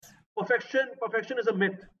perfection is a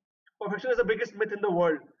myth. Perfection is the biggest myth in the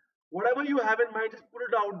world. Whatever you have in mind, just put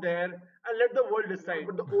it out there and let the world decide.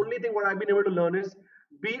 But the only thing what I've been able to learn is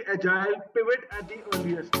be agile, pivot at the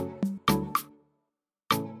earliest.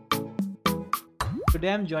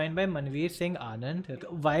 Today I'm joined by Manvir Singh Anand.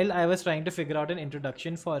 While I was trying to figure out an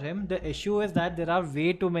introduction for him, the issue is that there are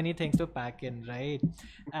way too many things to pack in, right?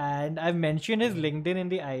 And I've mentioned his LinkedIn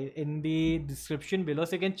in the description below,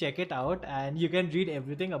 so you can check it out and you can read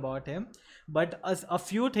everything about him. But a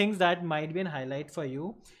few things that might be an highlight for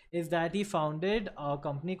you is that he founded a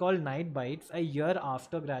company called Night Bites a year or two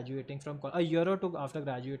after graduating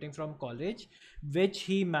from college, which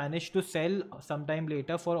he managed to sell sometime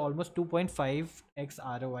later for almost 2.5x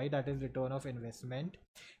ROI, that is return of investment.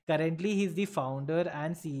 Currently, he's the founder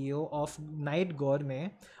and CEO of Night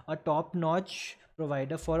Gourmet, a top-notch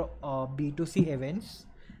provider for B2C events,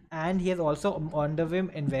 and he has also under him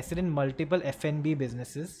invested in multiple F&B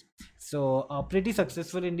businesses. So pretty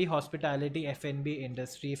successful in the hospitality F&B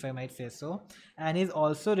industry, if I might say so. And he's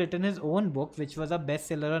also written his own book, which was a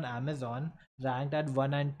bestseller on Amazon, ranked at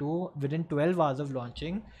 1 and 2 within 12 hours of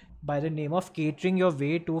launching, by the name of Catering Your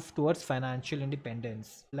Way Towards Financial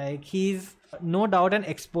Independence. Like, he's no doubt an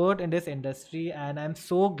expert in this industry, and I'm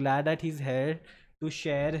so glad that he's here to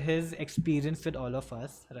share his experience with all of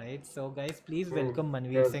us, right? So, guys, please welcome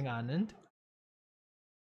Manvir Yes. Singh Anand.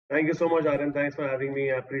 Thank you so much, Aryan. Thanks for having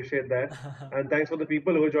me. I appreciate that. And thanks for the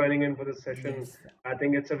people who are joining in for this session. Yes. I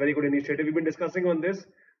think it's a very good initiative. We've been discussing on this,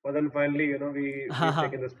 but then finally, we've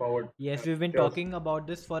taken this forward. Yes, we've been Cheers. talking about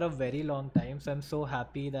this for a very long time, so I'm so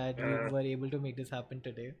happy that we Uh, were able to make this happen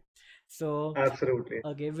today. So, Absolutely.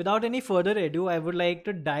 okay, without any further ado, I would like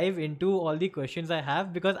to dive into all the questions I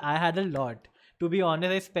have because I had a lot. To be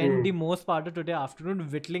honest, I spent the Hmm. most part of today afternoon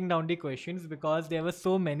whittling down the questions because there were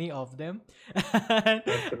so many of them. And I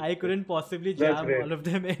Absolutely. couldn't possibly That's jam great. all of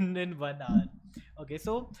them in 1 hour. Okay,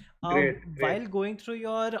 so Great. Great. while going through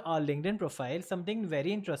your LinkedIn profile, something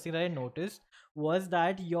very interesting that I noticed was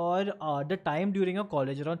that your the time during your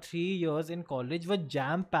college, around 3 years in college, were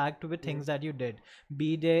jam packed with Hmm. things that you did,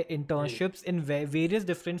 be they Hmm. internships in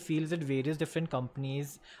various different fields at various different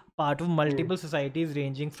companies, part of Hmm. multiple societies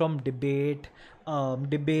ranging from debate, Hmm.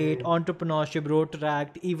 entrepreneurship,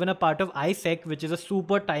 Rotaract, even a part of ISEC, which is a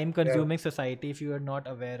super time Yeah. consuming society. If you are not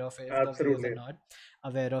aware of it, if the viewers are Absolutely. not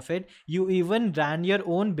aware of it, you even ran your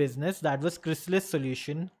own business that was Chrysalis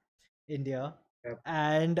Solution India. Yeah.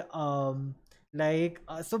 And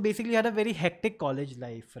so basically you had a very hectic college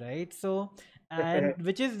life, right? So, and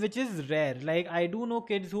which is rare. Like, I do know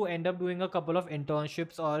kids who end up doing a couple of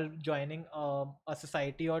internships or joining a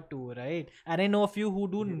society or two, right? And I know a few who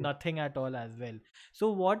do Mhm. nothing at all as well.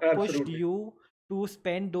 So what pushed Absolutely. you to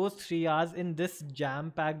spend those 3 hours in this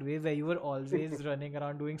jam packed way where you were always running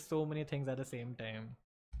around doing so many things at the same time?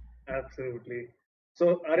 Absolutely. So,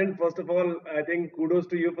 Arun, first of all, I think kudos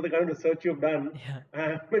to you for the kind of research you've done.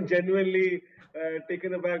 Yeah. I'm genuinely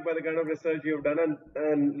taken aback by the kind of research you've done.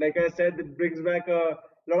 And like I said, it brings back a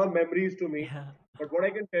lot of memories to me. Yeah. But what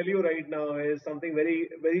I can tell you right now is something very,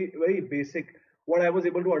 very, very basic. What I was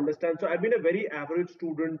able to understand. So, I've been a very average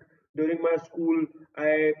student during my school.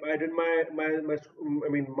 I did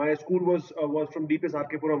my school was from DPS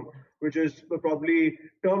Puram, which is probably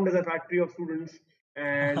termed as a factory of students.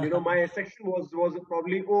 And my section was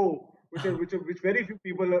probably O, which very few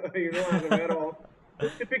people are aware of. So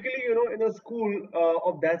typically, in a school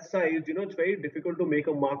of that size, it's very difficult to make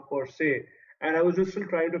a mark per se. And I was just still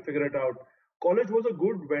trying to figure it out. College was a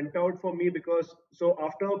good went out for me because so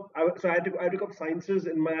after I took up sciences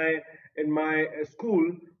in my school,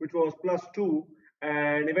 which was +2,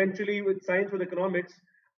 and eventually with science with economics,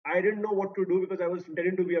 I didn't know what to do because I was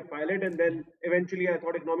intending to be a pilot, and then eventually I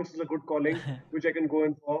thought economics is a good calling, which I can go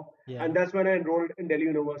in for, Yeah. and that's when I enrolled in Delhi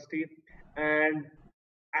University, and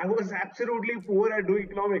I was absolutely poor at doing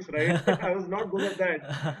economics, right? I was not good at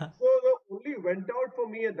that. So the only went out for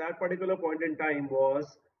me at that particular point in time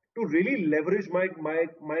was to really leverage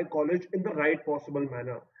my college in the right possible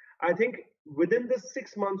manner. I think within the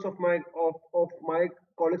 6 months of my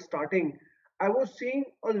college starting, I was seeing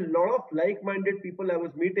a lot of like-minded people I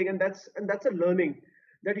was meeting, and that's a learning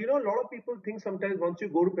that a lot of people think sometimes once you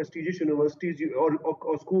go to prestigious universities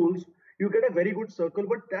or schools, you get a very good circle,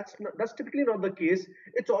 but that's typically not the case.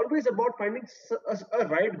 It's always about finding a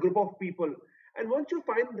right group of people, and once you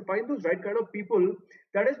find those right kind of people,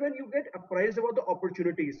 that is when you get apprised about the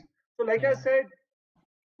opportunities. So like I Yeah. said,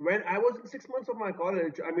 when I was in 6 months of my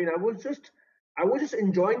college, I mean, I was just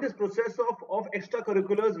enjoying this process of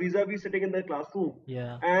extracurriculars vis-a-vis sitting in the classroom.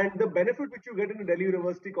 Yeah. And the benefit which you get in a Delhi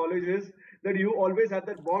University college is that you always have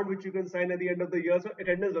that bond which you can sign at the end of the year, so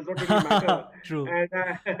attendance does not really matter. True.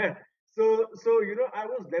 And So I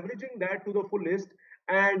was leveraging that to the fullest.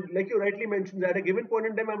 And like you rightly mentioned, at a given point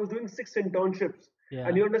in time, I was doing 6 internships. And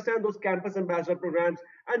Yeah. you understand those campus ambassador programs.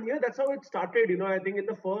 And that's how it started. I think in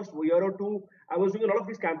the first year or two, I was doing a lot of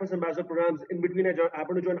these campus ambassador programs. In between,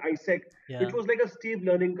 happened to join ISEC, which Yeah. was like a steep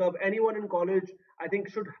learning curve. Anyone in college, I think,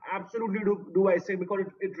 should absolutely do ISEC, because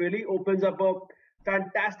it really opens up a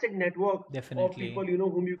fantastic network of people, Definitely.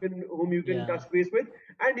 whom you can Yeah. touch base with.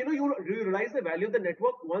 And you realize the value of the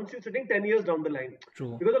network once you're sitting 10 years down the line,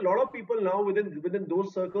 True. because a lot of people now within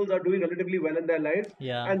those circles are doing relatively well in their lives,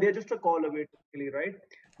 Yeah. and they're just a call away typically, right?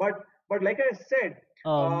 But like I said,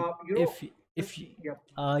 um uh, you know if this, if y-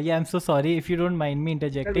 yeah, yeah, I'm so sorry if you don't mind me tell me.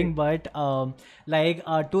 interjecting, but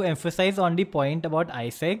to emphasize on the point about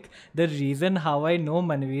ISEC, the reason how I know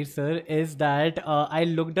Manvir sir is that I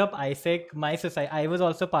looked up ISEC, my society. I was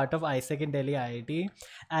also part of ISEC in Delhi IIT,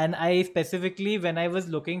 and I specifically, when I was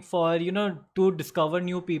looking for, to discover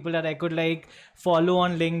new people that I could like follow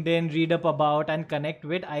on LinkedIn, read up about, and connect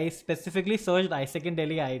with, I specifically searched ISEC in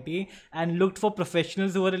Delhi IIT and looked for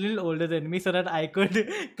professionals who were a little older than me so that I could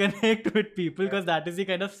connect with people, Yeah, because that is the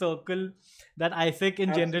kind of circle that ISEC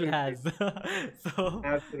in general absolutely. has. So,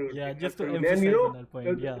 yeah, Absolutely, just to absolutely. And emphasize on that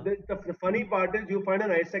point. Yeah, the funny part is you find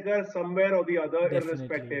an icebreaker somewhere or the other, definitely.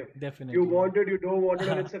 irrespective. You Definitely. want it, you don't want it,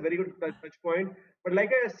 and it's a very good touch point. But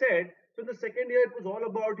like I said, so in the second year it was all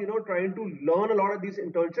about trying to learn a lot of these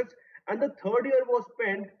internships, and the third year was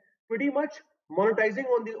spent pretty much monetizing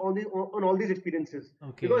on all these experiences,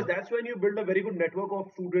 because Okay. that's when you build a very good network of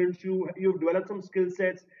students. You've developed some skill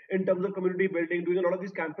sets in terms of community building, doing a lot of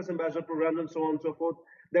these campus ambassador programs and so on and so forth.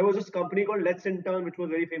 There was this company called Let's Intern, which was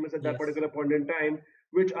very famous at that Yes. particular point in time,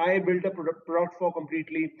 which I built a product for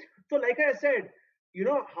completely. So, like I said,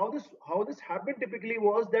 how this happened typically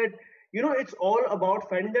was that it's all about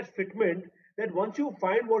finding that fitment. That once you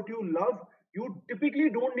find what you love, you typically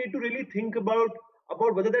don't need to really think about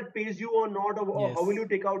whether that pays you or not, or how will Yes. you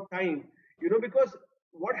take out time. Because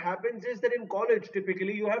what happens is that in college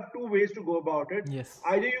typically you have two ways to go about it. Yes.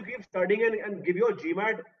 Either you keep studying and give your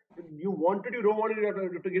GMAT, you want it, you don't want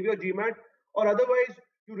it, to give your GMAT, or otherwise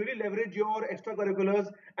you really leverage your extracurriculars.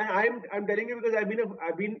 And I'm telling you, because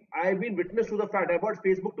I've been witness to the fact. I brought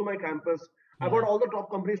Facebook to my campus. I brought Yeah. all the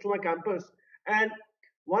top companies to my campus. And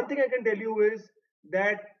one thing I can tell you is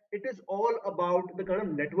that it is all about the kind of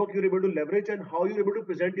network you're able to leverage and how you're able to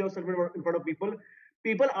present yourself in front of people.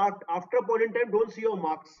 People after a point in time don't see your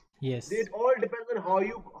marks. Yes. It all depends on how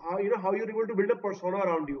you're able to build a persona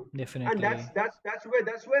around you. And that's Definitely. that's that's where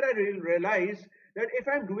that's where I realized that if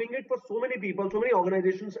I'm doing it for so many people, so many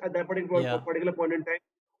organizations at that Yeah. particular point in time,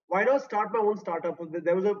 why not start my own startup?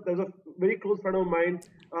 There was a very close friend of mine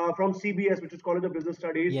from CBS, which is College of Business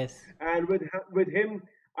Studies, Yes. and with him,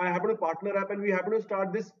 I happened to partner up, and we happened to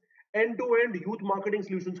start this end-to-end youth marketing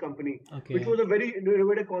solutions company, which Okay. was a very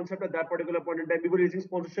innovative concept at that particular point in time. We were raising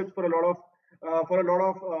sponsorships for a lot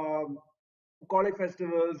of college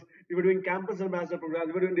festivals. We were doing campus ambassador programs.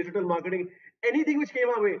 We were doing digital marketing. Anything which came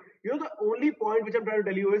our way. The only point which I'm trying to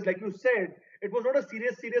tell you is, like you said, it was not a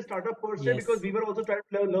serious startup per se, because Yes. we were also trying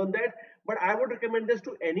to learn that. But I would recommend this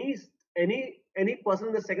to any person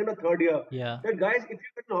in the second or third year. Yeah. That, guys, if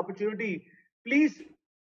you get an opportunity, please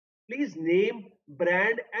please name,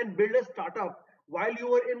 brand, and build a startup while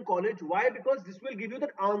you are in college. Why? Because this will give you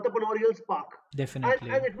that entrepreneurial spark. And Definitely.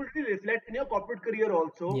 it will really reflect in your corporate career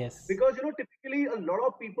also. Yes. Because typically a lot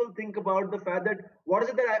of people think about the fact that what is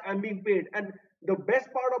it that I'm being paid. And the best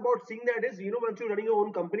part about seeing that is, once you're running your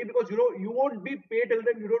own company, because you won't be paid till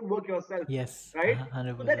then you don't work yourself. Yes. Right?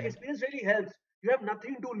 So that 100%. experience really helps. You have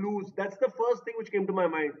nothing to lose. That's the first thing which came to my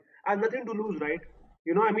mind. I have nothing to lose, right?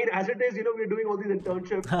 I mean, as it is, we're doing all these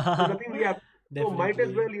internships. There's nothing we have. So might as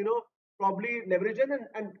Definitely. well, probably leverage it,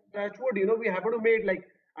 and that's what, we happen to make, like,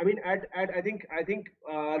 I mean, at I think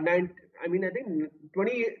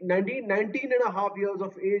 20 19 19 and a half years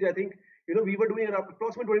of age, I think, we were doing around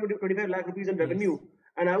approximately 20 to 25 lakh rupees in Yes. revenue.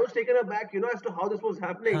 And I was taken aback, as to how this was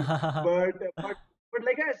happening. But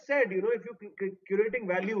like I said, if you curating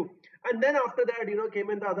value, and then after that, came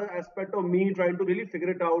in the other aspect of me trying to really figure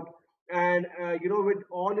it out. And with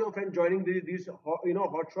all your friends joining these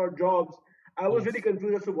hotshot jobs, I was really Yes.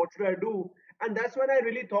 confused as to what should I do. And that's when I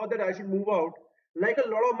really thought that I should move out, like a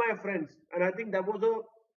lot of my friends. And I think that was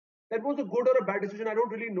a good or a bad decision. I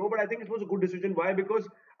don't really know, but I think it was a good decision. Why? Because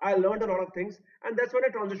I learned a lot of things, and that's when I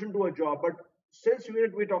transitioned to a job. But since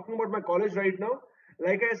we're talking about my college right now,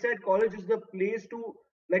 like I said, college is the place to,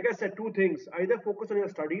 like I said, two things: either focus on your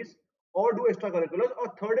studies or do extracurriculars, or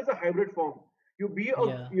third is a hybrid form. You be a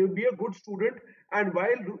Yeah. you be a good student, and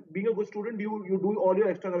while being a good student, you do all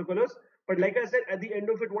your extracurriculars. But like I said, at the end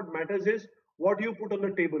of it, what matters is what you put on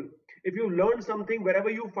the table. If you learn something, wherever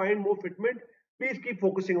you find more fitment, please keep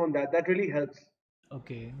focusing on that. That really helps.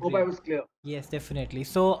 Okay, Hope I great. was clear. Yes, definitely.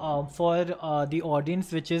 So, for the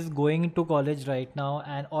audience which is going to college right now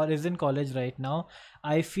and or is in college right now,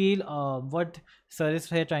 I feel what Sir is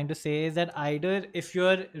here trying to say is that either if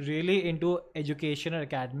you're really into education or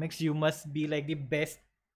academics, you must be like the best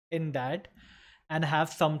in that and have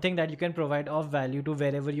something that you can provide of value to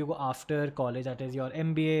wherever you go after college, that is your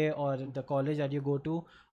MBA or the college that you go to,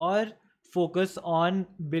 or focus on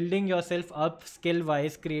building yourself up skill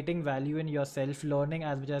wise, creating value in yourself, learning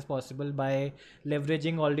as much as possible by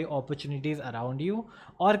leveraging all the opportunities around you,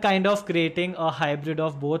 or kind of creating a hybrid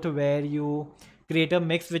of both where you create a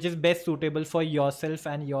mix which is best suitable for yourself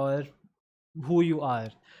and your who you are.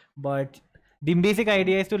 But the basic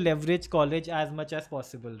idea is to leverage college as much as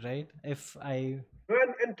possible, right? If I No,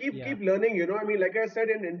 and Yeah, keep learning. I mean, like I said,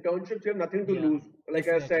 in internships, you have nothing to yeah, lose. Like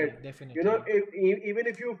I said, definitely, definitely. even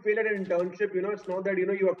if you fail at an internship, it's not that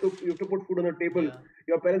you have to put food on the table. Yeah.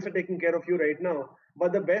 Your parents are taking care of you right now.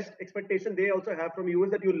 But the best expectation they also have from you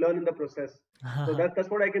is that you learn in the process. So that's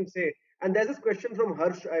what I can say. And there's this question from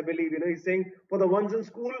Harsh, I believe. He's saying for the ones in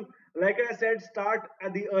school, like I said, start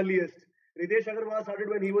at the earliest. Ritesh Agarwal started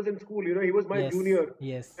when he was in school. He was my Yes, junior,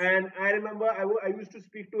 yes. and I remember I used to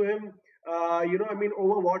speak to him, I mean,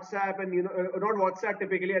 over WhatsApp and not WhatsApp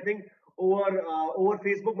typically. I think over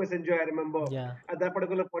Facebook Messenger. I remember Yeah. at that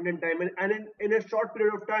particular point in time, and in a short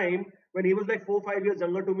period of time, when he was like 4 5 years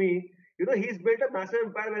younger to me, he's built a massive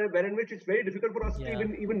empire wherein which it's very difficult for us to Yeah.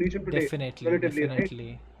 even reach him today, Definitely, relatively, right?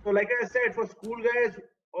 definitely. So, like I said, for school guys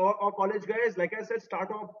or college guys, like I said,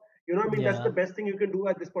 start off. I mean, that's the Yeah. best thing you can do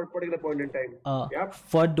at this particular point in time. Yeah.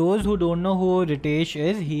 For those who don't know who Ritesh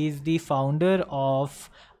is, he's the founder of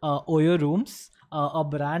Oyo Rooms, a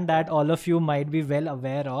brand that all of you might be well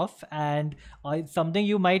aware of. And it's something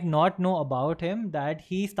you might not know about him, that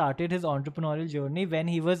he started his entrepreneurial journey when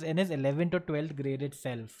he was in his 11th or 12th grade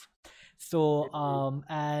itself. So,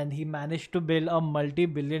 and he managed to build a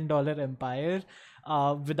multi-billion dollar empire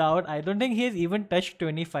without, I don't think he has even touched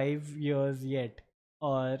 25 years yet.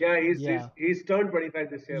 Or, Yeah, yeah. he's turned 25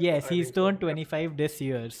 this year. Yes, I he's think so. turned Yeah. 25 this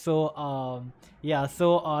year. So, yeah, so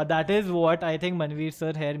that is what I think Manvir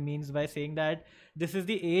sir here means by saying that this is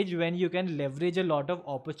the age when you can leverage a lot of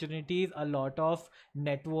opportunities, a lot of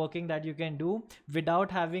networking that you can do without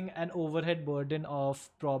having an overhead burden of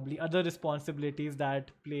probably other responsibilities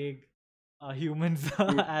that plague humans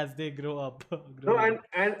Mm. as they grow up, No, growing and, up.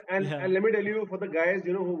 and and Yeah. and let me tell you, for the guys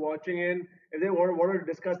who are watching in, if they want to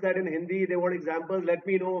discuss that in Hindi, they want examples, let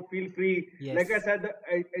me know. Feel free. Like I Yes. said,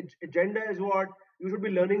 the agenda is what you should be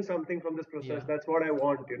learning something from this process. Yeah. That's what I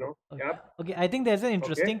want. Okay, Yeah. okay, I think there's an Okay.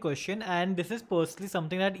 interesting question, and this is personally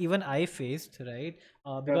something that even I faced, right?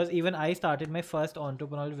 Yeah. Because even I started my first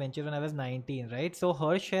entrepreneurial venture when I was 19, right? So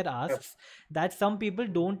Harsh here Yeah. asks that some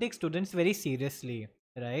people don't take students very seriously,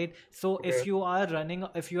 right? So Okay. if you are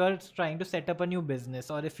trying to set up a new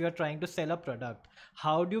business or if you are trying to sell a product,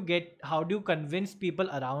 how do you convince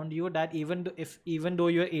people around you that even though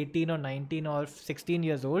you're 18 or 19 or 16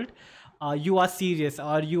 years old, you are serious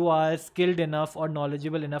or you are skilled enough or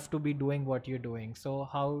knowledgeable enough to be doing what you're doing. So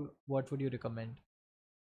what would you recommend?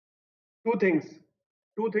 Two things.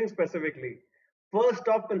 Two things specifically. First,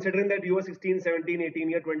 stop considering that you are 16, 17, 18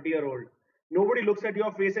 year, 20-year old. Nobody looks at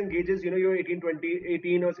your face and gauges, you're 18, 20,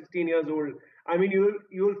 18 or 16 years old. I mean,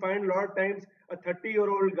 you'll find a lot of times a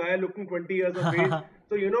 30-year-old guy looking 20 years of age.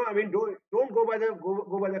 So, I mean, don't go by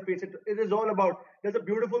the face. It is all about. There's a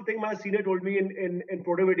beautiful thing my senior told me in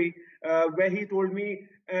productivity, where he told me,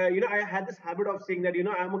 I had this habit of saying that,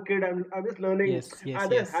 I'm a kid, I'm just learning. Yes, I yes, had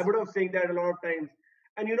the yes. habit of saying that a lot of times.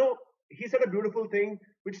 And he said a beautiful thing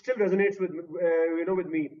which still resonates with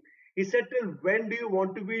me. He said, "Till when do you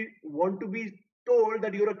want to be told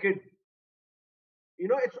that you're a kid?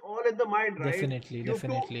 It's all in the mind, right? Definitely, You have to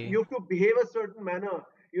definitely. you have to behave a certain manner.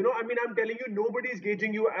 I mean, I'm telling you, nobody's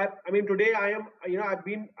gauging you. I mean, today I am. I've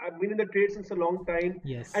been in the trade since a long time, and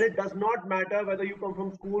Yes, it does not matter whether you come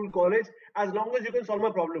from school, college, as long as you can solve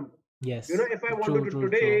my problem. yes. If I want True, to true,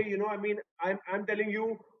 today, true. I mean, I'm telling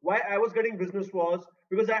you why I was getting business was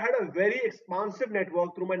because I had a very expansive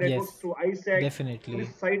network through my networks Yes, through ISEC, through the definitely.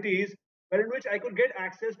 societies, where in which I could get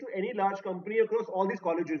access to any large company across all these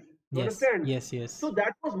colleges. You Yes, understand? yes, So yes.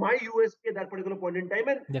 that was my USP at that particular point in time.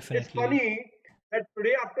 And it's Definitely. funny that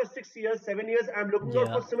today, after 6 years, 7 years, I'm looking out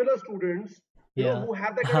Yeah, for similar students, yeah. who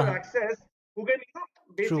have that kind of access, who can,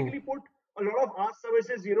 True. basically put a lot of our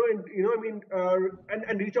services, I mean,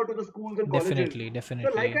 and reach out to the schools and colleges. Definitely, So,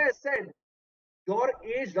 like definitely. I said, your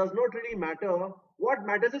age does not really matter. What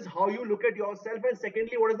matters is how you look at yourself, and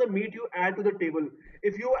secondly, what is the meat you add to the table.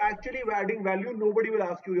 If you actually adding value, nobody will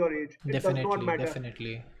ask you your age. It does not Definitely, matter.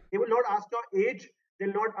 definitely. They will not ask your age.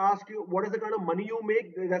 They'll not ask you what is the kind of money you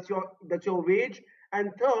make. That's your wage.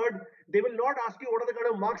 And third, they will not ask you what are the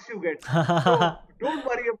kind of marks you get. So don't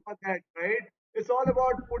worry about that, right? It's all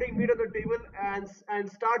about putting meat on the table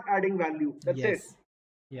and start adding value. That's it. Yes.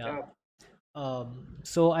 Yeah. Yeah.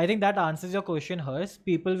 So I think that answers your question, Hers.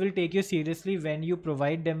 People will take you seriously when you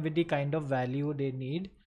provide them with the kind of value they need.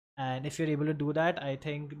 And if you're able to do that, I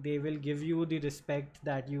think they will give you the respect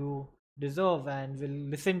that you deserve and will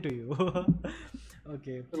listen to you.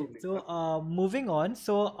 Okay. Absolutely. So moving on.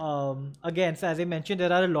 So again, so as I mentioned,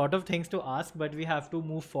 there are a lot of things to ask, but we have to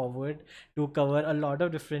move forward to cover a lot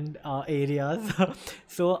of different areas.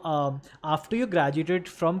 So after you graduated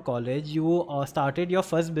from college, you started your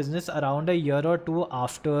first business around a year or two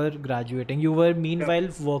after graduating. You were Yeah. meanwhile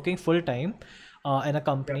working full time in a Yeah.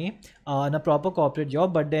 company, in a proper corporate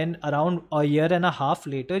job, but then around a year and a half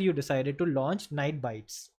later, you decided to launch Night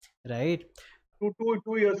Bites, right?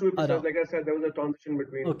 2 years to be precise. Around Like I said, there was a transition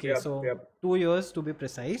between. Okay, Yeah. so Yeah. 2 years to be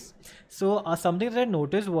precise. So something that I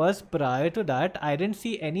noticed was prior to that, I didn't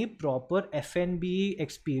see any proper F&B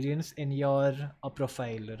experience in your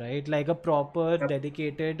profile, right? Like a proper Yeah.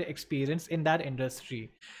 dedicated experience in that industry.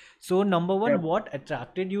 So number Yeah. one, what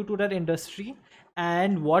attracted you to that industry,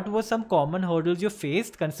 and what were some common hurdles you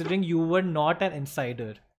faced considering you were not an insider?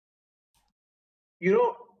 You know,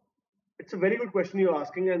 it's a very good question you're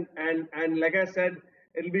asking, and like I said,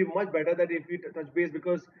 it'll be much better that if we touch base,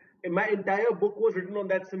 because my entire book was written on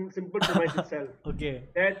that simple premise itself. Okay.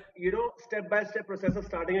 That step by step process of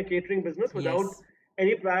starting a catering business without Yes.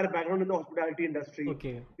 any prior background in the hospitality industry.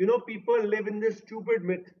 Okay. People live in this stupid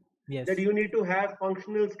myth that Yes. you need to have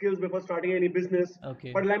functional skills before starting any business.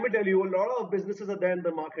 Okay. But let me tell you, a lot of businesses are there in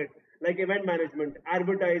the market, like event management,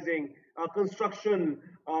 advertising, construction,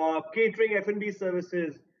 catering, F&B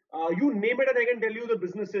services. You name it, and I can tell you the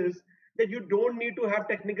businesses that you don't need to have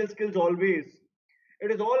technical skills always.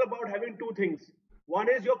 It is all about having two things. One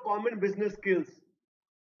is your common business skills.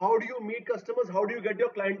 How do you meet customers? How do you get your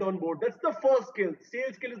client on board? That's the first skill.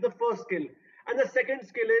 Sales skill is the first skill. And the second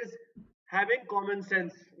skill is having common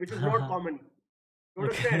sense, which is not common. You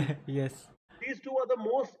understand? Okay. Yes. These two are the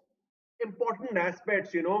most important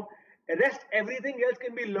aspects. Rest, everything else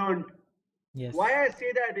can be learned. Yes. Why I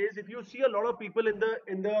say that is, if you see a lot of people in the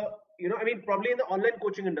probably in the online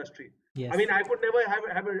coaching industry. I Yes. mean, I could never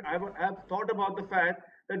have thought about the fact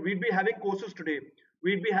that we'd be having courses today.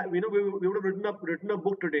 We would have written a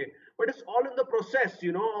book today. But it's all in the process,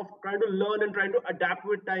 of trying to learn and trying to adapt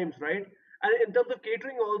with times, right? And in terms of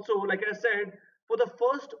catering also, like I said, for the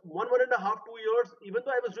first one and a half, 2 years, even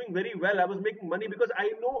though I was doing very well, I was making money because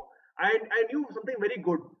I knew something very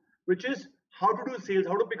good, which is how to do sales,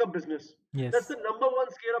 how to pick up business. That's Yes. the number one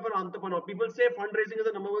skill of an entrepreneur. People say fundraising is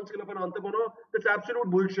the number one skill of an entrepreneur. That's absolute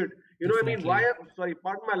bullshit. I mean, why? Definitely. Sorry,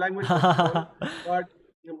 pardon my language, first of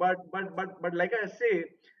all, but like I say,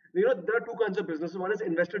 there are two kinds of businesses. One is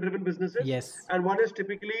investor-driven businesses, Yes. and one is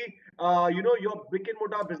typically, your brick and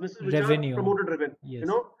mortar businesses, which are Revenue. promoter-driven. Yes.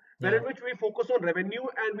 Wherein Yeah. which we focus on revenue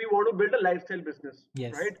and we want to build a lifestyle business,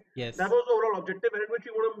 Yes. right? That Yes. was the overall objective, wherein which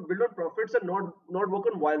we want to build on profits and not work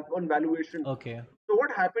on valuation. Okay. So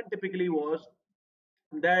what happened typically was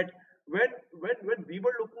that when we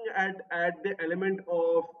were looking at the element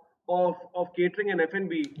of catering and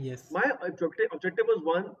F&B, Yes. my objective was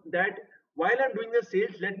one, that while I'm doing the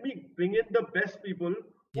sales, let me bring in the best people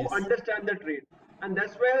who Yes. understand the trade, and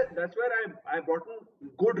that's where I brought in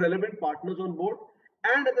good relevant partners on board,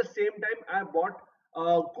 and at the same time I brought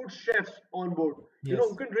good chefs on board, who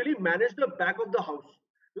Yes. can really manage the back of the house,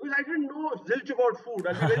 because I didn't know zilch about food.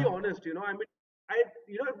 I'll be very honest. I mean,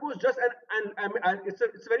 it was just it's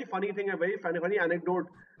a very funny thing, a very funny anecdote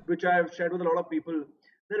which I've shared with a lot of people.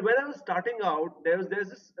 That when I was starting out, there's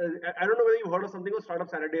this. I don't know whether you've heard of something called Startup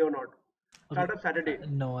Saturday or not. Okay. Startup Saturday.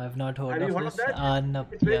 No, I've not heard Have you of heard of this. that? No.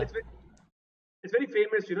 It's very Yeah. it's very it's very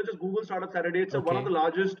famous. Just Google Startup Saturday. It's one of the Okay.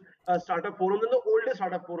 largest startup forums and the oldest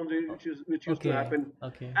startup forums which used to Okay. happen.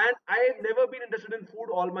 Okay. And I've never been interested in food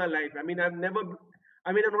all my life. I mean, I'm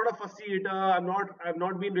not a fussy eater. I've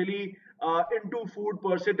not been really into food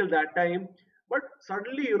per se till that time. But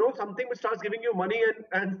suddenly, something which starts giving you money,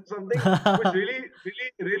 and something which really, really,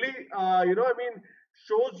 really, I mean,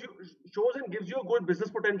 shows you shows and gives you a good business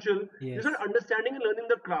potential. You start Yes. understanding and learning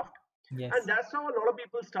the craft, and Yes. that's how a lot of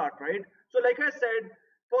people start, right? So like I said,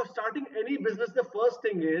 for starting any business, the first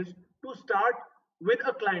thing is to start with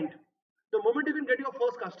a client. The moment you can get your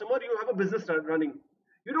first customer, you have a business running.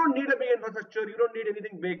 You don't need a big infrastructure, you don't need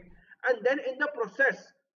anything big. And then in the process,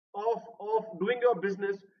 of doing your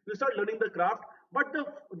business, you start learning the craft. But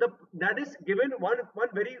the that is given one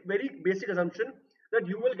very basic assumption, that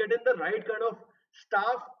you will get in the right kind of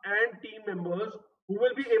staff and team members who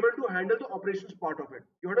will be able to handle the operations part of it.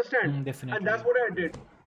 You understand? And that's Definitely. what I did.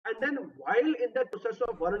 And then while in that process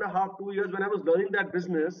of 1.5 2 years when I was learning that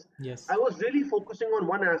business, I Yes. was really focusing on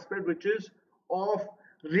one aspect, which is of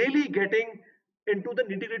really getting into the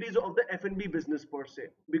nitty-gritties of the F&B business per se.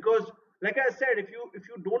 Because like I said, if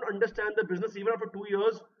you don't understand the business even after 2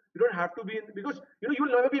 years, you don't have to be in, because you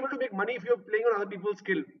will never be able to make money if you're playing on other people's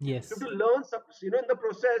skill. You have Yes. to learn some, in the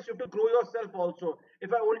process you have to grow yourself also.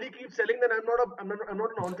 If I only keep selling, then I'm not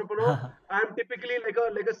an entrepreneur. I'm typically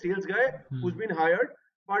like a sales guy who's been hired.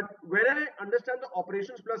 But when I understand the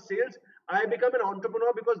operations plus sales, I become an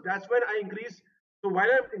entrepreneur, because that's when I increase. So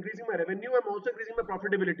while I'm increasing my revenue, I'm also increasing my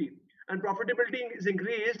profitability. And profitability is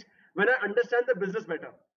increased when I understand the business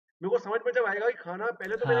better. मेरे को समझ में जब आएगा कि खाना,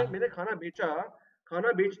 पहले तो मैंने हाँ. मैंने खाना बेचा,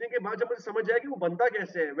 खाना बेचने के बाद जब मुझे समझ आया कि वो बनता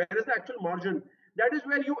कैसे है, where is the actual margin, that is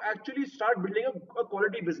where you actually start building a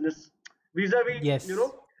quality business. Vis-a-vis, Yes.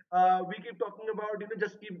 we keep talking about,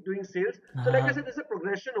 just keep doing sales. So like I Uh-huh. said, there's a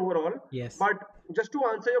progression overall. Yes. But just to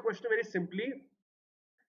answer your question very simply,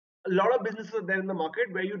 a lot of businesses are there in the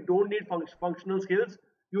market where you don't need functional skills.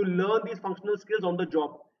 You learn these functional skills on the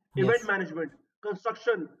job. Event Yes. management,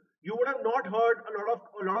 construction. You would have not heard a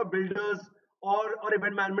lot of builders or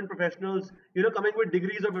event management professionals, coming with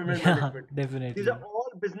degrees of event Yeah, management. These are definitely.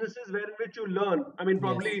 all businesses where in which you learn. I mean, Yes.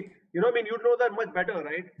 probably, you know that much better,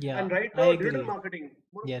 right? Yeah, And right I now, digital agree. marketing,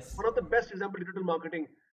 one of, Yes. one of the best example, digital marketing.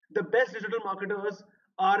 The best digital marketers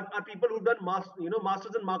are people who've done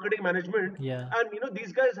masters in marketing management. Yeah. And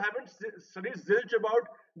these guys haven't studied zilch about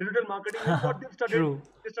digital marketing. You know what they've studied? True.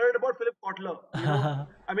 They studied about Philip Kotler.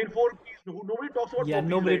 I mean, 4 Ps. Nobody talks about Yeah, 4 Ps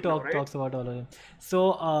nobody right now, right? talks about all of them. So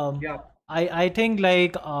Yeah, I think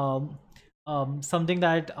like something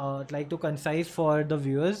that like to concise for the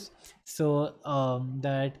viewers. So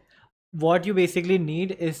that what you basically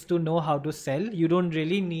need is to know how to sell. You don't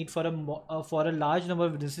really need for a large number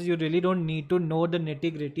of businesses. You really don't need to know the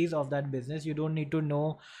nitty gritties of that business. You don't need to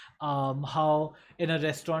know how in a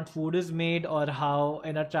restaurant food is made, or how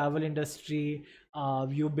in a travel industry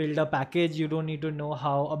you build a package. You don't need to know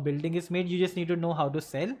how a building is made. You just need to know how to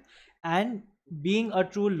sell. And being a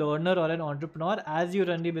true learner or an entrepreneur, as you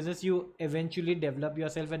run the business, you eventually develop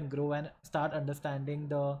yourself and grow and start understanding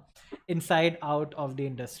the inside out of the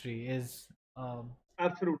industry is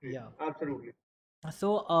absolutely, yeah. absolutely.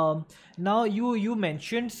 So now you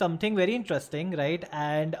mentioned something very interesting, right?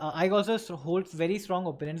 And I also hold very strong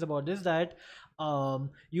opinions about this, that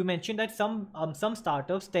you mentioned that some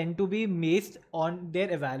startups tend to be based on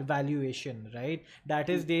their valuation, right? That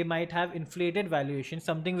is, they might have inflated valuation,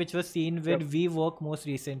 something which was seen Yep. with WeWork most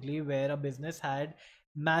recently, where a business had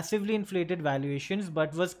massively inflated valuations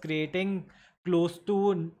but was creating close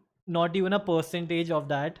to not even a percentage of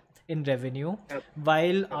that in revenue, Yep.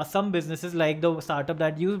 while Yep. some businesses like the startup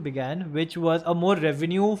that you began, which was a more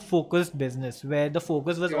revenue focused business, where the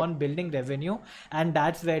focus was Yep. on building revenue, and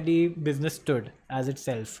that's where the business stood as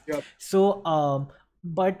itself. Yep. So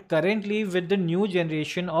but currently with the new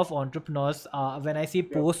generation of entrepreneurs, when I see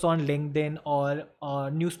Yep. posts on LinkedIn or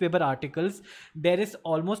newspaper articles, there is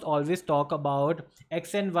almost always talk about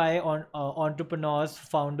X and Y on entrepreneurs,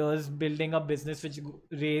 founders building a business which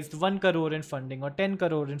raised 1 crore in funding or 10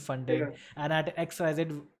 crore in funding, Yeah. and at XYZ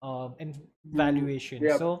in Hmm. valuation.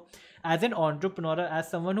 Yep. So as an entrepreneur, as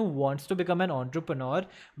someone who wants to become an entrepreneur,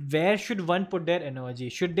 where should one put their energy?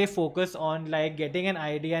 Should they focus on like getting an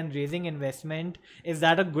idea and raising investment? Is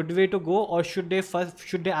that a good way to go, or should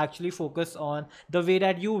they actually focus on the way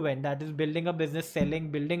that you went, that is building a business, selling,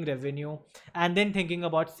 building revenue, and then thinking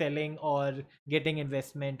about selling or getting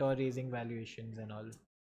investment or raising valuations and all?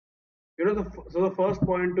 So the first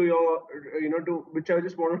point to your, to which I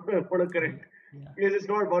just want to correct, Yeah. is it's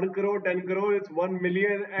not 1 crore, 10 crore, it's 1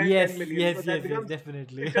 million and Yes, 10 million, yes, because that yes, yes, becomes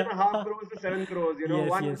definitely. 6.5 crores to 7 crores. Yes,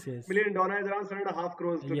 One yes, yes, million dollar is around 7.5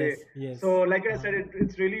 crores today. yes, yes, So, like I uh, said,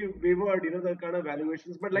 it's really wavered, the kind of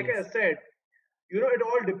valuations. But like I yes, said, it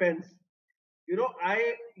all depends. You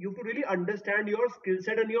have to really understand your skill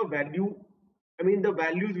set and your value. I mean, the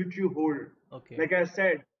values which you hold. okay, Like I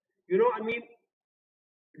said, I mean,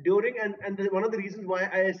 one of the reasons why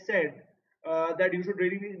I said that you should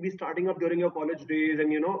really be starting up during your college days,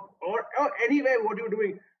 and or anywhere what you're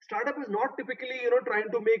doing. Startup is not typically trying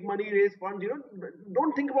to make money, raise funds.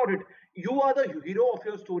 Don't think about it. You are the hero of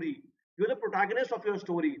your story. You're the protagonist of your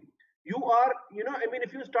story. You are, I mean,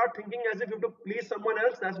 if you start thinking as if you have to please someone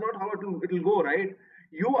else, that's not how it'll go, right?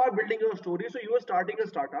 You are building your story, so you are starting a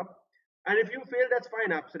startup. And if you fail, that's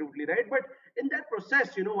fine, absolutely, right? But in that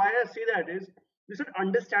process, why I say that is, you start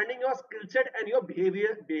understanding your skill set and your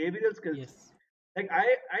behavioral skills. Yes. Like I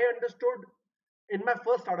understood in my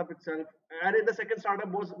first startup itself, and in the second startup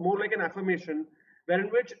was more like an affirmation, wherein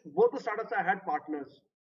which both the startups I had partners,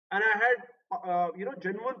 and I had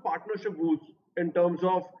genuine partnership rules in terms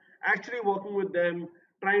of actually working with them,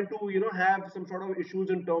 trying to have some sort of issues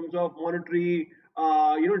in terms of monetary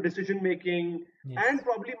decision making, Yes. and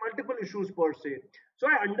probably multiple issues per se. So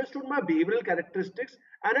I understood my behavioral characteristics,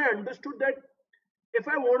 and I understood that if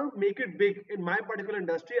I want to make it big in my particular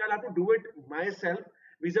industry, I'll have to do it myself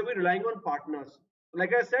vis-a-vis relying on partners.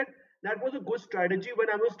 Like I said, that was a good strategy when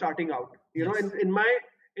I was starting out. Yes. In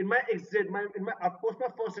my exit, in my of course my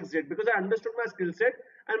first exit, because I understood my skill set,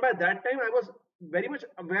 and by that time I was very much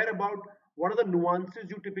aware about what are the nuances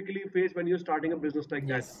you typically face when you're starting a business like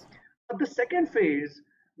that. Yes. But the second phase,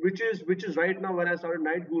 which is right now when I started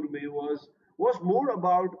Night Gourmet, was more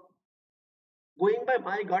about going by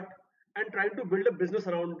my gut and trying to build a business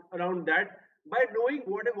around that by knowing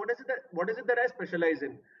what is it that I specialize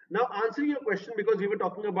in. Now, answering your question, because we were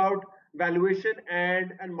talking about valuation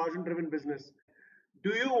and margin driven business. Do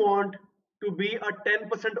you want to be a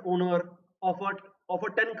 10% owner of a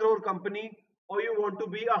 10 crore company, or you want to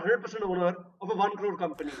be a 100% owner of a 1 crore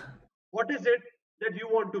company? What is it that you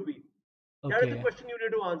want to be? That is the Okay. question you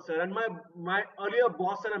need to answer. And my earlier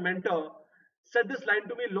boss and a mentor said this line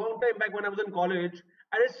to me a long time back when I was in college,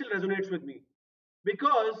 and it still resonates with me.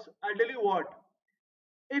 Because I'll tell you what,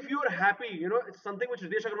 if you're happy, it's something which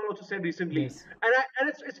Ritesh Agarwal also said recently, Yes. and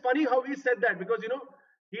it's funny how he said that, because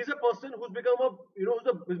he's a person who's become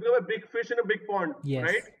a big fish in a big pond, right?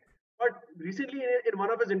 Yes. But recently in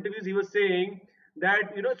one of his interviews, he was saying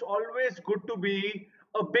that it's always good to be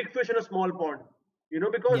a big fish in a small pond,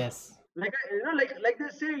 because Yes. like they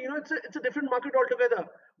say, it's a different market altogether.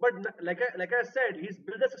 But like I said, he's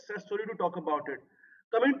built a success story to talk about it.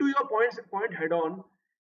 Coming to your point head on,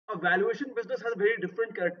 a valuation business has very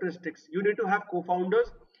different characteristics. You need to have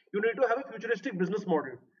co-founders. You need to have a futuristic business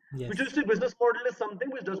model. Yes. Futuristic business model is something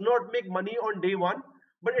which does not make money on day one,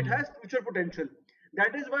 but it Hmm. has future potential.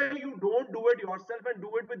 That is why you don't do it yourself and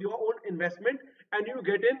do it with your own investment, and you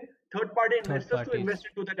get in third-party Third investors to parties. invest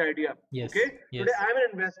into that idea. Okay. Yes. Today Yes. I'm an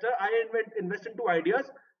investor. I invest into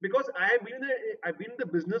ideas because I've been in the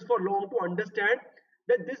business for long to understand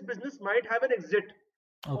that this business might have an exit,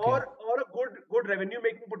 or Okay. or a good revenue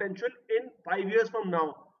making potential in 5 years from now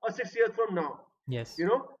or 6 years from now. Yes. you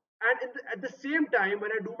know at the same time,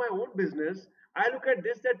 when I do my own business, I look at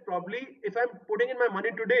this, that probably if I'm putting in my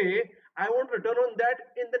money today, I want return on that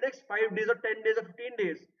in the next 5 days or 10 days or 15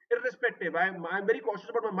 days, irrespective. I'm very cautious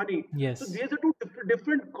about my money. So Yes. these are two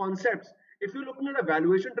different concepts. If you're looking at a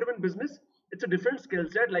valuation driven business, it's a different skill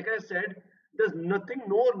set. Like I said, there's nothing,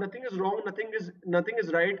 no, nothing is wrong, nothing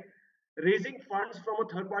is right. Raising funds from a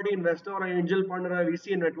third party investor or an angel fund or a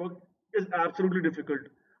VC network is absolutely difficult.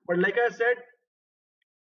 But like I said,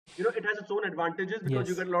 it has its own advantages because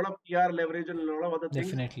you Yes. get a lot of PR leverage and a lot of other things.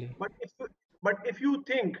 Definitely. But if you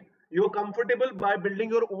think you're comfortable by building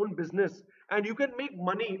your own business, and you can make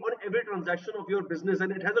money on every transaction of your business,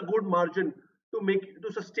 and it has a good margin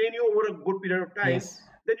to sustain you over a good period of time, Yes.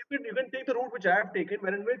 then you can take the route which I have taken,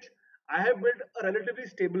 wherein which I have built a relatively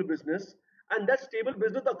stable business, and that stable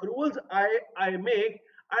business accruals I make,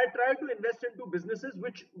 I try to invest into businesses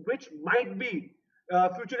which might be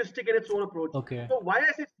futuristic in its own approach. Okay. So why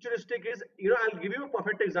I say futuristic is, I'll give you a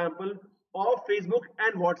perfect example of Facebook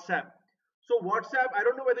and WhatsApp. So WhatsApp, I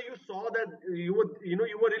don't know whether you saw that you were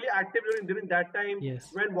really active during that time Yes.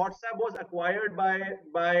 when WhatsApp was acquired by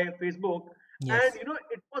Facebook, and Yes.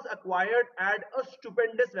 it was acquired at a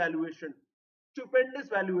stupendous valuation. Stupendous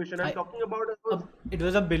valuation. I'm I. talking about it was, It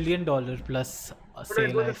was $1 billion plus a it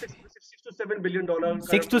sale. was a six to $7 billion kind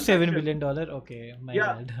Six of to seven transaction. billion dollar. Okay, my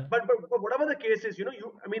Yeah, bad. but whatever the case is,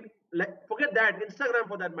 I mean, like, forget that. Instagram,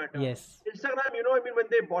 for that matter. Yes. Instagram, I mean, when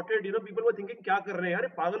they bought it, people were thinking, क्या कर रहे हैं यार,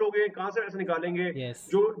 ये पागल हो गए, कहाँ से पैसे निकालेंगे? Yes.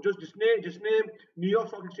 जो जो जिसने जिसने न्यूयॉर्क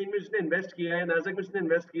स्टॉक एक्सचेंज में जिसने इन्वेस्ट किया है, नास्डैक में जिसने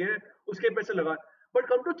इन्वेस्ट किया है, उसके पैसे लगा. But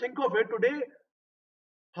come to think of it, today,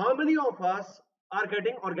 how many of us are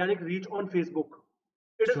getting organic reach on Facebook?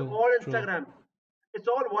 It is True. all True. Instagram. It's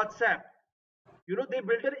all WhatsApp. They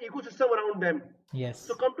built an ecosystem around them. So Yes.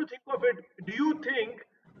 come to think of it, do you think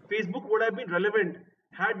Facebook would have been relevant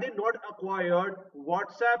had they not acquired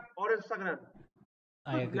WhatsApp or Instagram?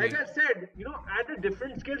 I So like agree. I said, at a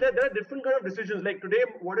different scale, there are different kind of decisions. Like today,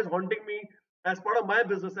 what is haunting me as part of my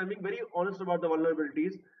business, I'm being very honest about the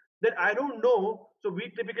vulnerabilities, that I don't know. So we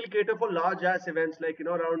typically cater for large ass events, like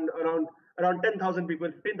around 10,000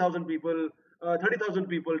 people, 15,000 people, 30,000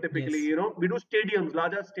 people typically. Yes. We do stadiums,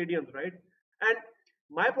 larger stadiums, right? And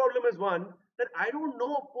my problem is one that I don't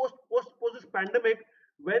know post this pandemic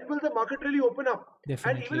when will the market really open up. And even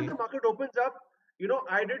if Definitely. the market opens up,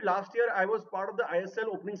 I did last year. I was part of the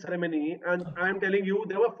ISL opening ceremony, and I'm telling you,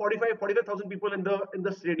 there were 45,000 people in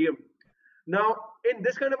the stadium. Now, in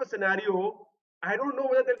this kind of a scenario, I don't know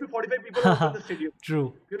whether there'll be 45 people also in the stadium.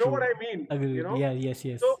 True. You know what True. I mean? You Agreed. know. Yeah. Yes.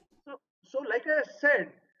 Yes. So, so like I said,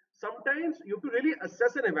 sometimes you have to really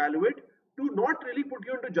assess and evaluate to not really put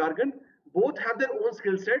you into jargon. Both have their own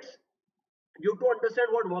skill sets. You have to understand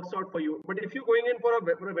what works out for you. But if you're going in for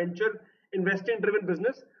a venture investing driven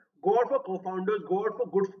business, go out for co-founders, go out for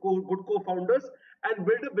good co-founders, and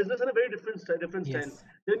build a business in a very different style. Yes.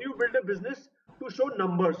 Then you build a business to show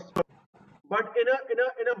numbers. But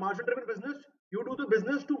in a margin driven business, you do the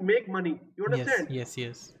business to make money. You Yes. understand? Yes.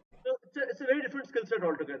 Yes. So it's a very different skill set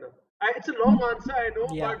altogether. It's a long answer, I know,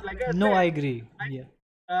 Yeah. but like I No, I said, agree. Yeah.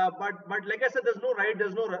 but like I said, there's no right,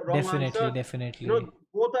 there's no wrong Definitely. answer. Definitely.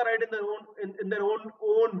 Both are right in their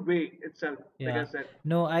own way itself. Like I Yeah. said,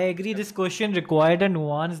 No, I agree. This question required a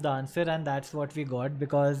nuanced answer, and that's what we got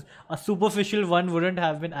because a superficial one wouldn't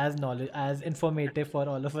have been as knowledge as informative for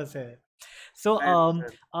all of us here. So, I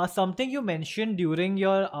understand. something you mentioned during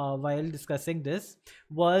your while discussing this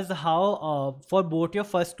was how for both your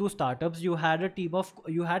first two startups you had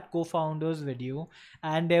co-founders with you,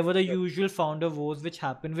 and there were the Yep, usual founder woes which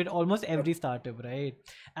happen with almost yep, every startup, right?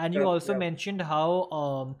 And you yep, also yep. mentioned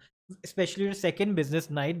how especially your second business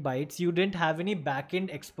Night Bites, you didn't have any back-end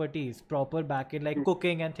expertise, proper back-end like Mm,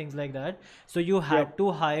 cooking and things like that, so you yep. had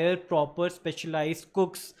to hire proper specialized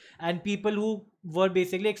cooks and people who were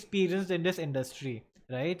basically experienced in this industry,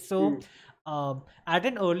 right? So Mm. at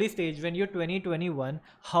an early stage when you're 2021,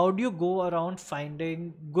 how do you go around finding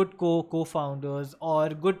good co-founders or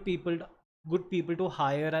good people to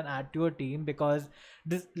hire and add to your team, because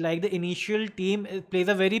this like the initial team plays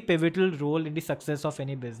a very pivotal role in the success of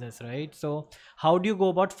any business, right? So how do you go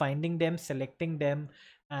about finding them, selecting them,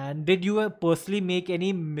 and did you personally make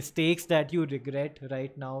any mistakes that you regret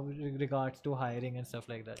right now with regards to hiring and stuff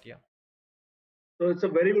like that? Yeah. So it's a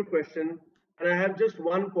very good question, and I have just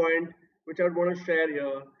one point which I would want to share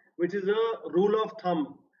here, which is a rule of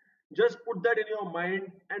thumb. Just put that in your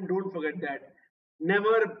mind and don't forget that.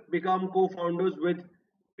 Never become co-founders with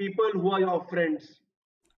people who are your friends.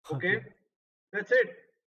 Okay, Okay. that's it.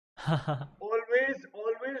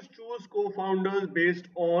 Always choose co-founders based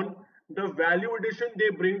on the value addition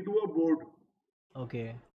they bring to a board.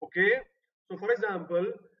 Okay. Okay. So for example,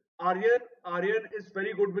 Aryan is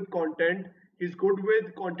very good with content. He's good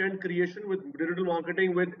with content creation, with digital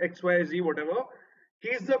marketing, with XYZ, whatever.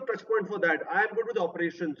 He's the touch point for that. I am good with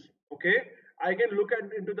operations. Okay. I can look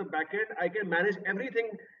at into the back end. I can manage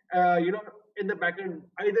everything in the back end.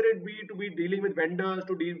 Either it be to be dealing with vendors,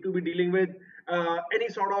 to be dealing with any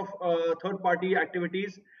sort of third party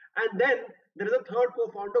activities. And then there is a third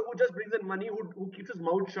co-founder who just brings in money, who keeps his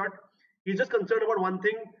mouth shut. He's just concerned about one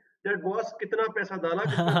thing, that boss kitna paisa dala,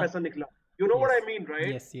 kitna paisa nikla. You know what Yes. I mean, right?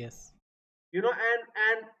 Yes. Yes.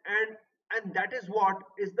 And that is what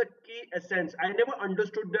is the key essence. I never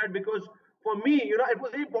understood that, because for me, it was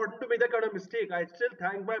very important to make that kind of mistake. I still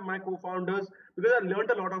thank my co-founders, because I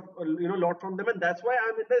learned a lot from them, and that's why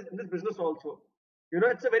I'm in this business also.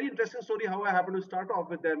 It's a very interesting story how I happened to start off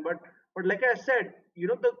with them. But like I said,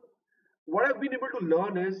 the what I've been able to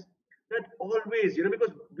learn is that always,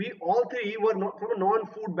 because we all three were not from a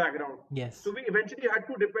non-food background. Yes. So we eventually had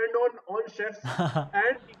to depend on chefs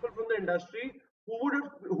and people from the industry who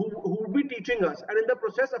would be teaching us. And in the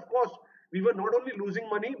process, of course, we were not only losing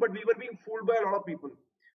money, but we were being fooled by a lot of people.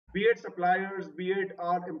 Be it suppliers, be it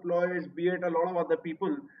our employees, be it a lot of other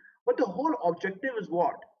people. But the whole objective is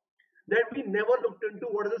what? That we never looked into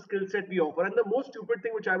what is the skill set we offer. And the most stupid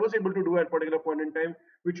thing which I was able to do at a particular point in time,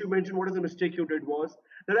 which you mentioned, what is the mistake you did, was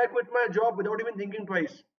that I quit my job without even thinking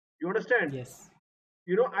twice. You understand? Yes.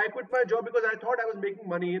 I quit my job because I thought I was making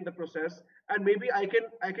money in the process, and maybe I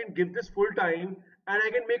can give this full time and I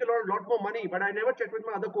can make a lot more money. But I never checked with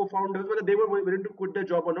my other co-founders whether they were willing to quit their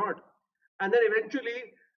job or not. And then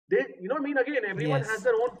eventually, I mean, again, everyone has Yes.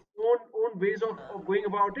 their own ways of going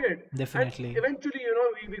about it. And Definitely. eventually,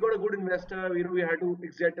 we got a good investor. We had to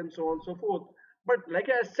exit and so on and so forth. But like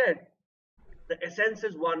I said, the essence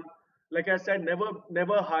is one. Like I said,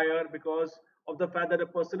 never hire because of the fact that a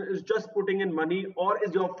person is just putting in money or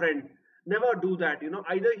is your friend. Never do that.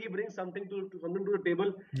 Either he brings something to the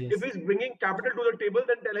table. If Yes. he's bringing capital to the table,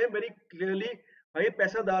 then tell him very clearly, भाई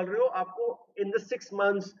पैसा डाल रहे हो आपको, in the 6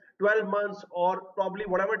 months, 12 months, or probably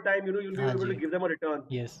whatever time, you'll be हाँ able to ji. give them a return.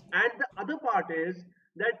 Yes. And the other part is,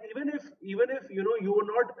 that even if you are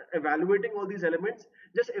not evaluating all these elements,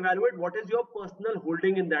 just evaluate what is your personal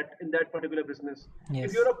holding in that particular business. If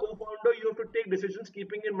Yes. you're a co-founder, you have to take decisions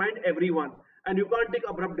keeping in mind everyone, and you can't take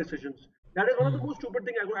abrupt decisions. That is one of the Hmm. most stupid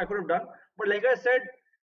thing I could have done. But like I said,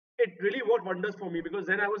 it really worked wonders for me, because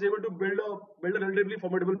then I was able to build a relatively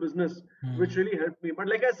formidable business, which Hmm. really helped me. But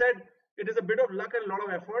like I said, it is a bit of luck and a lot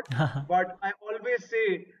of effort. But I always say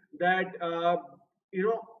that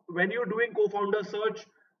when you're doing co-founder search, Yes.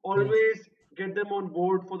 always get them on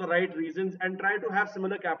board for the right reasons and try to have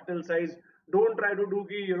similar capital size. Don't try to do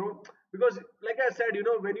because like I said,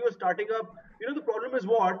 when you're starting up, the problem is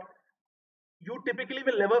what you typically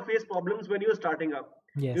will never face problems when you're starting up.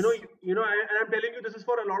 Yes. And I'm telling you, this is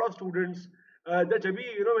for a lot of students. That Jabi,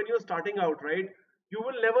 when you're starting out, right, you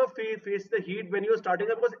will never face the heat when you're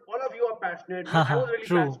starting up, because all of you are passionate. I Haha. was really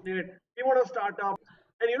True. passionate. We want to start up,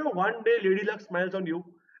 and one day Lady Luck smiles on you,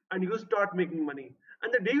 and you start making money.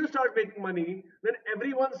 And the day you start making money, then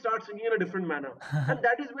everyone starts thinking in a different manner, and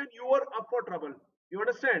that is when you are up for trouble. You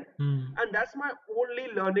understand? Hmm. And that's my only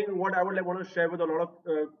learning, what I would like, want to share with a lot of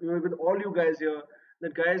with all you guys here,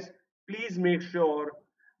 that guys, please make sure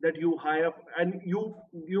that you hire and you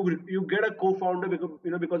get a co-founder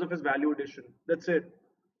because of his value addition. That's it.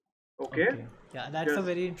 Okay. Okay. Yeah, that's a Yes.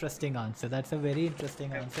 very interesting answer. That's a very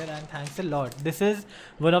interesting answer, and thanks a lot. This is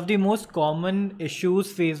one of the most common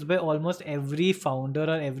issues faced by almost every founder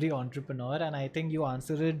or every entrepreneur, and I think you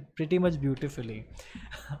answered it pretty much beautifully.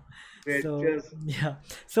 Great. So Cheers. yeah.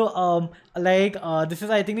 So this is,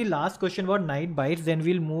 I think, the last question about Night Bites. Then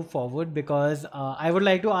we'll move forward, because I would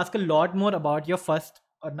like to ask a lot more about your first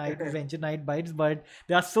night venture, Night Bites, but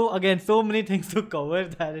there are so many things to cover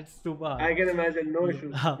that it's super hard. I can imagine. No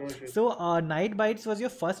issues. Yeah. No issues. So, Night Bites was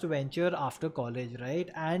your first venture after college,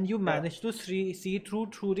 right? And you Yeah. managed to see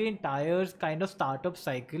through the entire kind of startup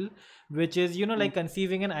cycle, which is, like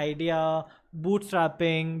conceiving an idea,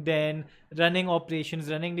 bootstrapping, then running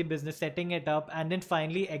operations, running the business, setting it up, and then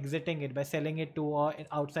finally exiting it by selling it to an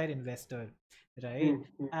outside investor, right? Mm,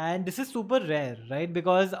 mm, And this is super rare, right?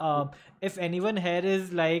 Because mm. if anyone here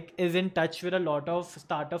is in touch with a lot of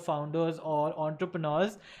startup founders or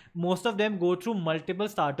entrepreneurs, most of them go through multiple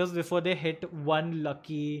startups before they hit one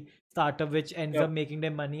lucky startup which ends up Yep. making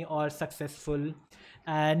them money or successful.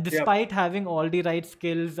 And Yep. despite having all the right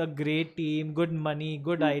skills, a great team, good money,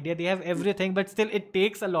 good Mm, idea, they have mm. everything, but still it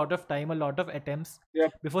takes a lot of time, a lot of attempts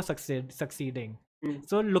Yep. before succeeding. Mm,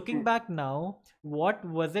 So looking mm. back now, what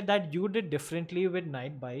was it that you did differently with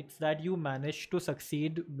Night Bites that you managed to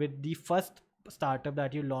succeed with the first startup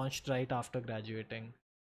that you launched right after graduating?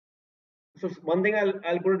 So one thing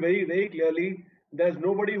I'll put it very very clearly. There's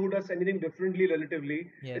nobody who does anything differently relatively.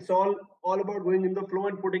 Yes. It's all about going in the flow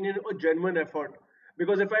and putting in a genuine effort.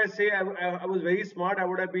 Because if I say I was very smart, I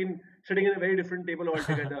would have been sitting in a very different table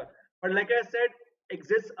altogether. But like I said,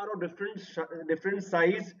 exists are of different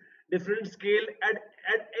size, different scale at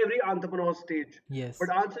every entrepreneur stage. Yes.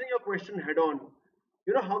 But answering your question head on,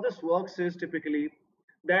 how this works is typically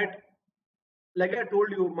that, like I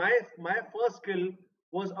told you, my first skill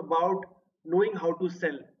was about knowing how to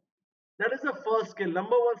sell. That is the first skill,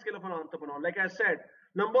 number one skill of an entrepreneur. Like I said,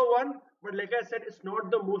 number one, but like I said, it's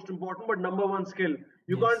not the most important, but number one skill.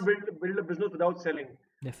 You can't Yes. build a business without selling.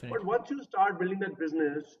 But Definitely. once you start building that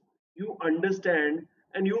business, you understand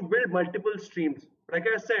and you build multiple streams. Like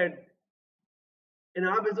I said, in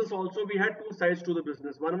our business also we had two sides to the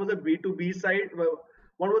business. One was a B2B side,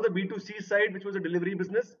 one was a B2C side, which was a delivery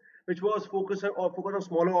business, which was focused on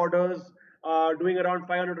smaller orders, doing around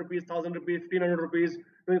 500 rupees, 1000 rupees, 1500 rupees,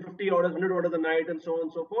 doing 50 orders, 100 orders a night, and so on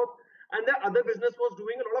and so forth. And the other business was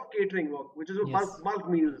doing a lot of catering work, which is a Yes. bulk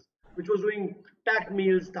meals, which was doing packed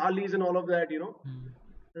meals, thalis, and all of that. Hmm.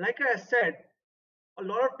 Like I said, a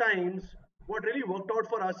lot of times what really worked out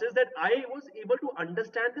for us is that I was able to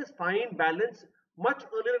understand this fine balance much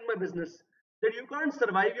earlier in my business, that you can't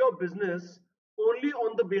survive your business only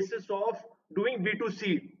on the basis of doing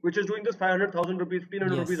B2C, which is doing this 500,000 rupees,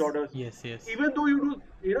 1500 rupees Yes. orders. Yes. Yes. Even though you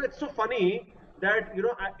do, it's so funny that,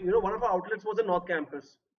 one of our outlets was in North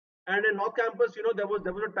Campus. And in North Campus, there was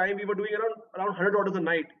a time we were doing around 100 orders a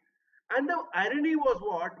night. And the irony was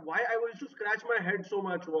why I was to scratch my head so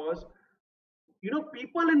much was,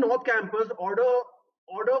 people in North Campus order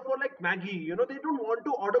for like Maggie. They don't want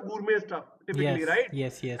to order gourmet stuff typically, Yes. right?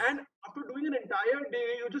 Yes. Yes. And after doing an entire day,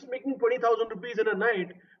 you're just making 20,000 rupees in a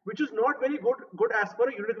night, which is not very good as per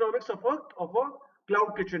unit economics of a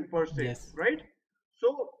cloud kitchen per se, Yes. right?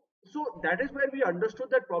 So that is where we understood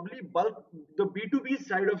that probably bulk the B2B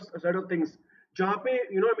side of things. जहाँ पे,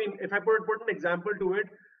 I mean, if I put an example to it,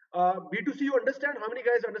 B2C, you understand? How many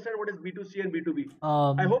guys understand what is B2C and B2B? I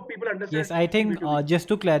Um, hope people understand yes, I B2C, think B2B. just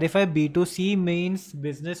to clarify, B2C means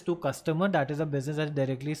business to customer. That is a business that's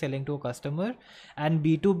directly selling to a customer, and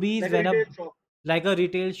B2B is Like a when a retail shop. like a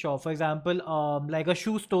retail shop, for example, like a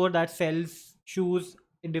shoe store that sells shoes,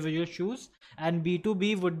 individual shoes, and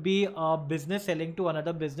B2B would be a business selling to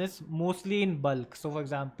another business, mostly in bulk. So, for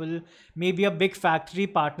example, maybe a big factory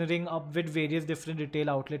partnering up with various different retail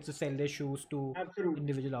outlets to sell their shoes to Absolutely.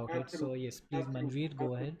 individual outlets. So, Absolutely. yes, please, Absolutely. Manveer, go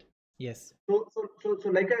Absolutely. ahead. Yes. So,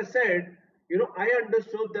 like I said, I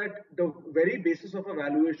understood that the very basis of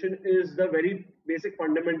evaluation is the very basic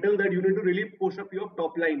fundamental that you need to really push up your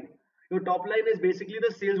top line. Your top line is basically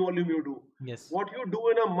the sales volume you do. Yes. What you do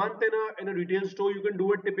in a month in a retail store, you can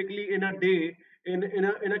do it typically in a day in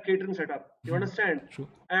a catering setup. You understand? True.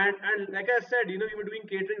 And like I said, we were doing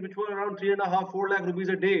catering which were around 3.5, 4 lakh rupees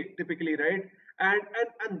a day typically, right?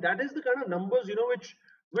 And that is the kind of numbers,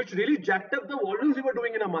 which really jacked up the volumes we were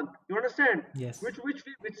doing in a month. You understand? Yes. Which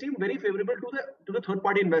seemed very favorable to the third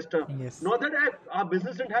party investor. Yes. Not that our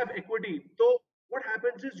business didn't have equity. So what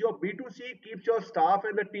happens is your B2C keeps your staff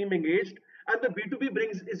and the team engaged, and the B2B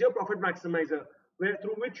brings is your profit maximizer, where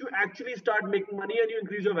through which you actually start making money and you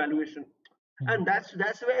increase your valuation. Hmm. And that's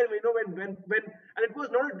where when and it was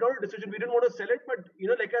not a decision. We didn't want to sell it, but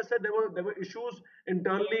like I said, there were issues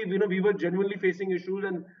internally. We were genuinely facing issues,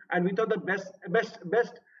 and we thought the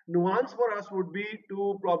best nuance for us would be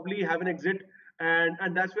to probably have an exit.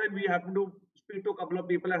 And that's when we happened to speak to a couple of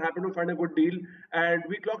people and happened to find a good deal, and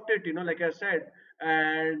we clocked it, like I said.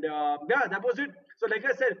 And yeah, that was it. So like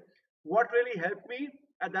I said, what really helped me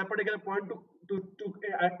at that particular point to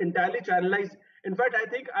entirely channelize. In fact, I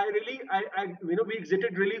think we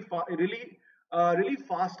exited really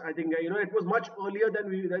fast. I think it was much earlier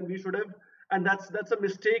than we should have, and that's a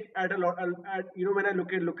mistake at a lot. When I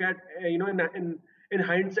look at in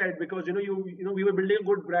hindsight, because we were building a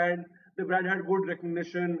good brand. The brand had good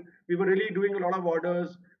recognition. We were really doing a lot of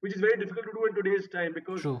orders, which is very difficult to do in today's time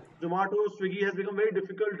because True. Zomato, Swiggy has become very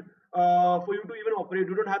difficult for you to even operate.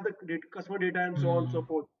 You don't have the customer data and so on and so Hmm.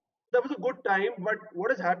 forth. That was a good time, but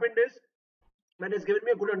what has happened is that has given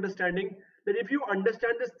me a good understanding that if you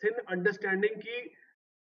understand this thin understanding ki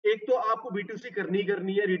एक तो आपको B2C करनी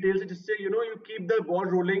है retail से जिससे you keep the ball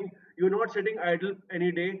rolling, you're not sitting idle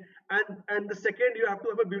any day. And the second, you have to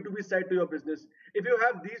have a B2B side to your business. If you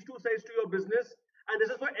have these two sides to your business, and this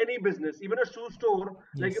is for any business, even a shoe store,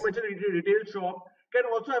 like you Yes. mentioned, a retail shop can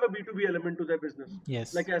also have a B2B element to their business,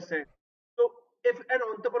 Yes. like I said. So if an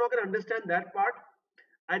entrepreneur can understand that part,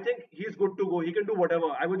 I think he's good to go. He can do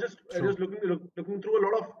whatever. I was True. just looking through a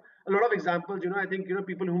lot of examples. I think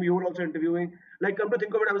people whom you were also interviewing. Like, come to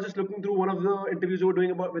think of it, I was just looking through one of the interviews you were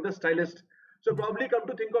doing about with a stylist. So probably, come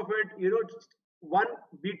to think of it, just one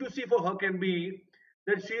B2C for her can be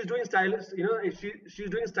that she's doing stylist. She's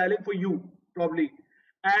doing styling for you probably,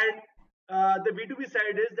 and the B2B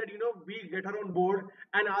side is that we get her on board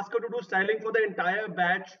and ask her to do styling for the entire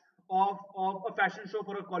batch of a fashion show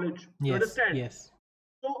for a college. You Yes. understand? Yes.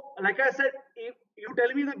 So, like I said, if you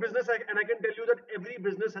tell me the business, and I can tell you that every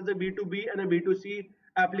business has a B2B and a B2C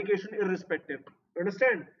application irrespective.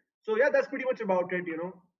 Understand? So, yeah, that's pretty much about it.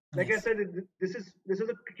 Like I Yes. said, this is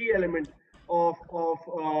a key element of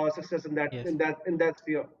success in that Yes. in that in that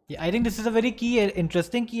sphere. Yeah, I think this is a very key,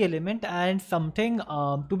 interesting key element, and something.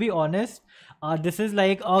 To be honest, this is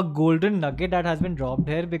like a golden nugget that has been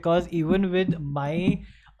dropped here, because even with my,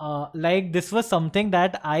 like, this was something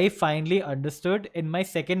that I finally understood in my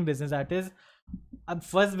second business. That is,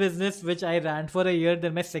 first business which I ran for a year,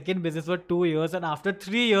 then my second business for 2 years, and after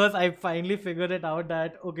 3 years, I finally figured it out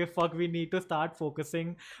that okay, fuck, we need to start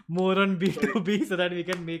focusing more on Sorry. B2B so that we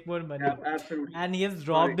can make more Yeah, money. absolutely. And he has Sorry.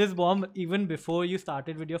 dropped this bomb even before you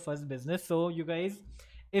started with your first business. So you guys,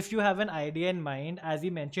 if you have an idea in mind, as he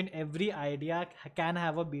mentioned, every idea can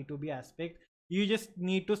have a B2B aspect. You just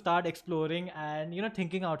need to start exploring and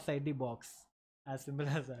thinking outside the box. As simple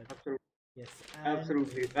as that. Absolutely. Yes. And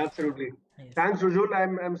Absolutely. Absolutely. yes. Thanks, Rujul.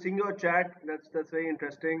 I'm seeing your chat. That's very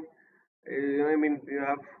interesting. I mean, you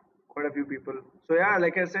have quite a few people. So yeah,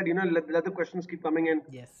 like I said, let the questions keep coming in.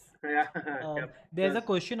 Yes. Yeah. Yep. There's a Yes.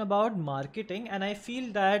 question about marketing, and I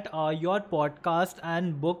feel that your podcast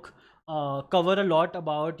and book cover a lot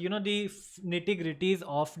about the nitty gritties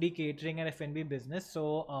of the catering and F&B business. So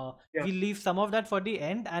Yeah. we'll leave some of that for the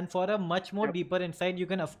end, and for a much more Yep. deeper insight,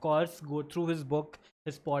 you can of course go through his book,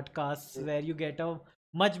 his podcasts, where you get a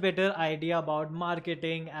much better idea about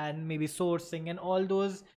marketing and maybe sourcing and all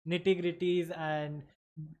those nitty gritties and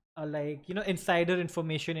like insider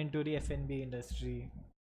information into the F&B industry.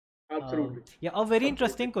 Absolutely. Yeah, a very Absolutely.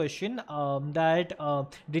 interesting question. That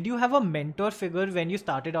did you have a mentor figure when you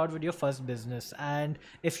started out with your first business? And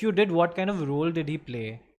if you did, what kind of role did he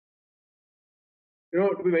play? To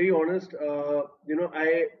be very honest,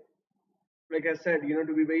 like I said,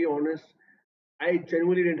 to be very honest, I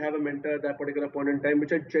genuinely didn't have a mentor at that particular point in time,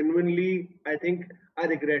 which I think I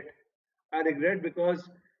regret. I regret because,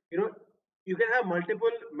 you know, you can have multiple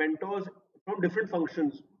mentors from different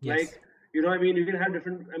functions. Yes. Like, you can have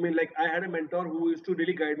different, like I had a mentor who used to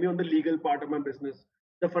really guide me on the legal part of my business,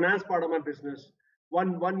 the finance part of my business.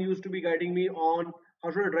 One used to be guiding me on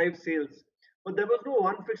how to drive sales. But there was no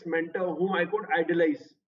one fixed mentor whom I could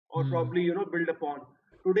idolize or Hmm. probably, build upon.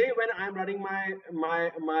 Today, when I'm running my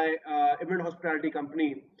event hospitality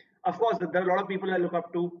company, of course, there are a lot of people I look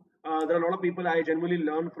up to. There are a lot of people I genuinely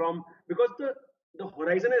learn from because the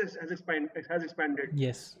horizon has expanded.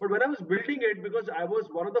 Yes. But when I was building it, because I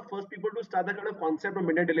was one of the first people to start that kind of concept of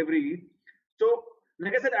midnight delivery, so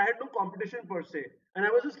like I said, I had no competition per se, and I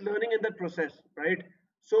was just learning in that process, right?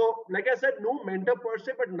 So, like I said, no mentor per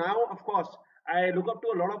se, but now, of course, I look up to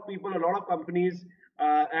a lot of people, a lot of companies,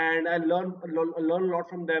 and I learn a lot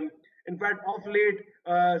from them. In fact, of late,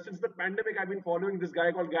 since the pandemic, I've been following this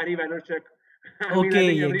guy called Gary Vaynerchuk. I Okay,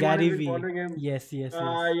 think yeah, everyone has Gary been V. following him. Yes, yes,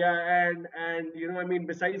 yes. Yeah, and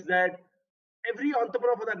besides that, every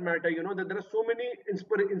entrepreneur for that matter, that there are so many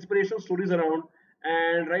inspirational stories around.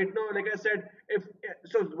 And right now, like I said, if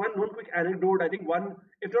so, one quick anecdote. I think one,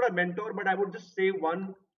 if not a mentor, but I would just say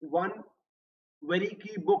one very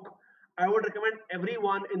key book I would recommend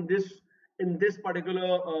everyone in this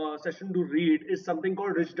particular session to read is something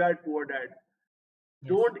called Rich Dad Poor Dad. Yes.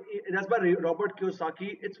 Don't That's by Robert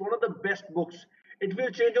Kiyosaki. It's one of the best books. It will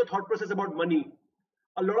change your thought process about money.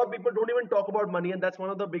 A lot of people don't even talk about money, and that's one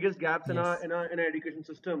of the biggest gaps in our Yes. education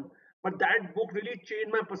system. But that book really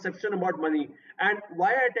changed my perception about money. And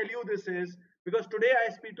why I tell you this is because today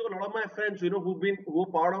I speak to a lot of my friends, who are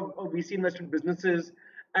part of VC invested businesses,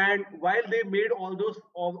 and while they made all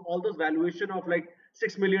those valuation of like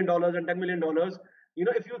 $6 million and $10 million,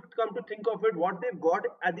 if you come to think of it, what they've got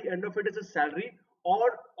at the end of it is a salary,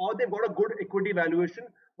 or they've got a good equity valuation,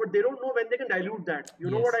 but they don't know when they can dilute that. You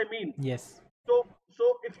know what Yes. I mean? Yes. So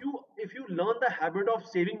if you learn the habit of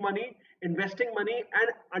saving money, investing money,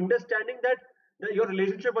 and understanding that your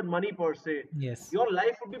relationship with money per se, Yes. your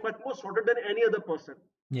life would be much more sorted than any other person.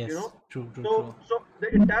 You Yes. know. True. True. So True. so the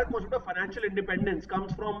entire concept of financial independence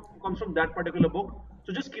comes from that particular book.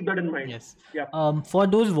 So just keep that in mind. Yes. Yeah. For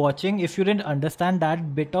those watching, if you didn't understand that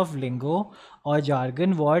bit of lingo or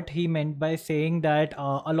jargon, what he meant by saying that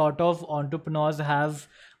a lot of entrepreneurs have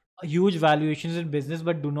huge valuations in business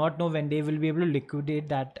but do not know when they will be able to liquidate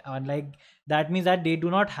that. Like that means that they do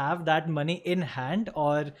not have that money in hand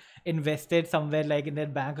or invested somewhere like in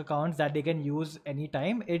their bank accounts that they can use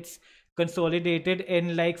anytime. It's consolidated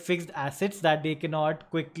in like fixed assets that they cannot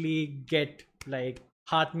quickly get like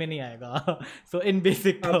हाथ में नहीं आएगा. So in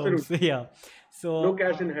basic terms, Absolutely. yeah. So No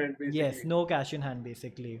cash in hand, yes, basically. no cash in hand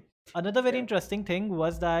basically. Another very Yeah. interesting thing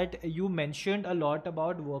was that you mentioned a lot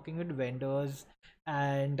about working with vendors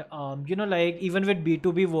and like even with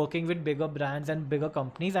B2B, working with bigger brands and bigger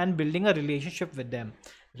companies and building a relationship with them,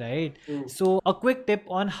 right? Hmm. So a quick tip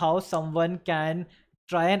on how someone can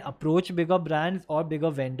try and approach bigger brands or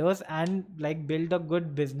bigger vendors and like build a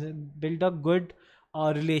good business, build a good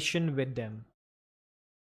relation with them.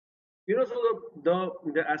 So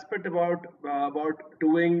the aspect about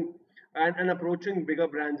doing and approaching bigger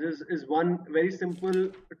brands is one very simple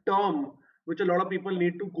term which a lot of people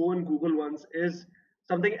need to go and Google once, is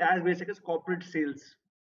something as basic as corporate sales.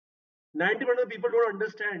 90% of the people don't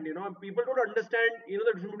understand. People don't understand the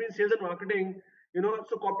difference between sales and marketing.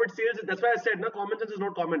 So corporate sales, that's why I said, no, common sense is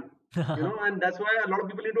not common. And that's why a lot of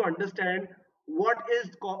people need to understand what is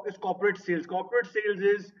corporate sales. Corporate sales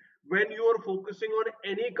is when you are focusing on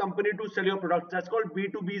any company to sell your products. That's called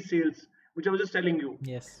B2B sales, which I was just telling you.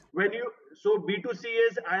 Yes. When you So B2C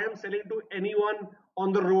is I am selling to anyone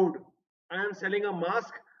on the road. I am selling a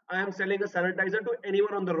mask. I am selling a sanitizer to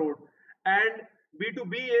anyone on the road. And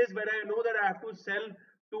B2B is when I know that I have to sell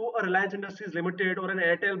to a Reliance Industries Limited or an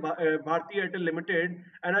Bharti Airtel Limited,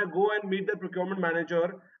 and I go and meet the procurement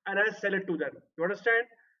manager and I sell it to them. You understand?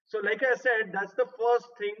 So, like I said, that's the first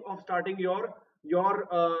thing of starting your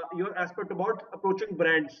aspect about approaching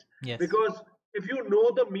brands. Yes. Because if you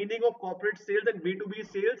know the meaning of corporate sales and B2B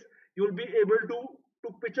sales, you'll be able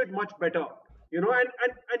to pitch it much better. And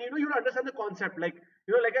you'll understand the concept. Like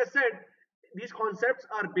I said, these concepts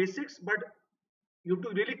are basics, but you have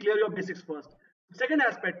to really clear your basics first. Second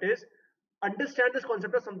aspect is understand this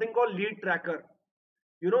concept of something called lead tracker.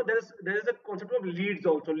 There is a concept of leads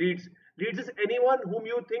also. Leads. Leads is anyone whom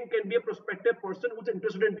you think can be a prospective person who's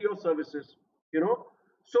interested in your services. You know,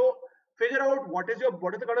 so figure out what is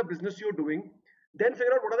the kind of business you're doing. Then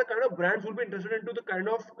figure out what are the kind of brands who will be interested into the kind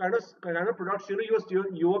of products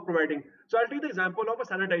you are providing. So I'll take the example of a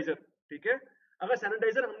sanitizer. ठीक है, अगर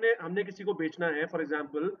sanitizer हमने हमने किसी को बेचना है, for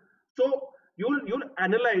example, so you'll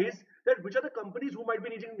analyze that which are the companies who might be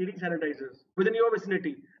needing sanitizers within your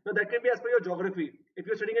vicinity. Now that can be as per your geography. If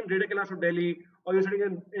you're sitting in Greater Kailash or Delhi, or you're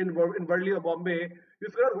sitting in Worli or Bombay, you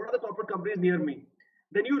figure out what are the corporate companies near me.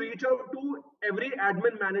 Then you reach out to every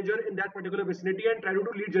admin manager in that particular vicinity and try to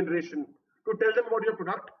do lead generation to tell them about your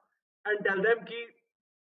product and tell them ki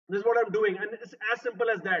this is what I'm doing. And it's as simple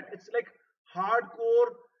as that. It's like hardcore.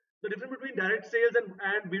 The difference between direct sales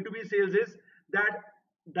and B2B sales is that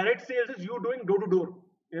direct sales is you doing door to door.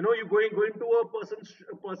 You know, you going to a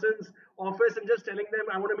person's office and just telling them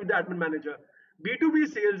I want to meet the admin manager.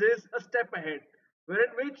 B2B sales is a step ahead,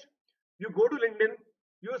 wherein which you go to LinkedIn,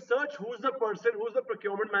 you search who's the person, who's the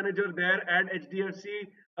procurement manager there at HDFC,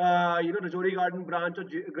 Rajori Garden branch or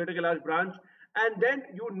Greater Kailash branch, and then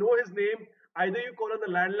you know his name. Either you call on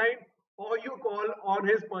the landline or you call on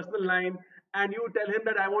his personal line and you tell him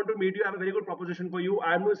that I want to meet you. I have a very good proposition for you.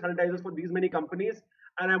 I'm doing sanitizers for these many companies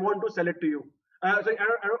and I want to sell it to you. So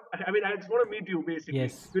I mean, I just want to meet you basically.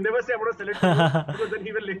 Yes. You never say I want to sell it to you because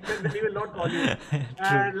then he will not call you. True.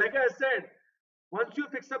 And like I said, once you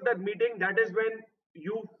fix up that meeting, that is when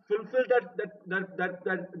you fulfill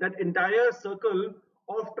that entire circle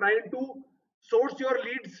of trying to source your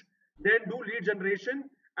leads, then do lead generation,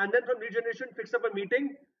 and then from lead generation fix up a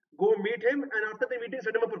meeting, go meet him, and after the meeting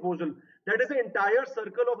send him a proposal. That is the entire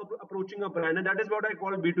circle of approaching a brand, and that is what I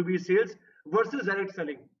call B2B sales versus direct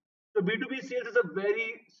selling. So B2B sales is a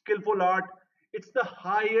very skillful art. It's the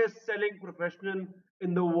highest selling profession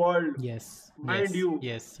in the world, Yes. mind Yes. you.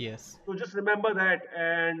 Yes. Yes. So just remember that.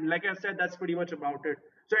 And like I said, that's pretty much about it.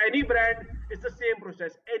 So any brand, it's the same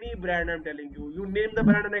process. Any brand, I'm telling you. You name the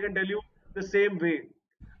brand and I can tell you the same way.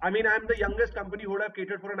 I mean, I'm the youngest company who would have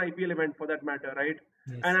catered for an IPL event for that matter, right?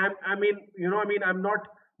 Yes. And I'm not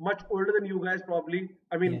much older than you guys probably.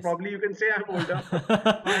 I mean, Yes. probably you can say I'm older,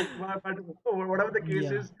 but whatever the case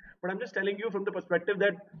Yeah. is. But I'm just telling you from the perspective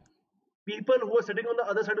that people who are sitting on the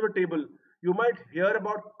other side of the table, you might hear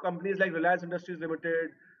about companies like Reliance Industries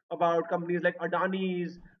Limited, about companies like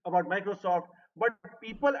Adani's, about Microsoft, but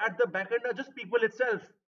people at the back end are just people itself.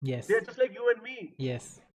 Yes. They're just like you and me.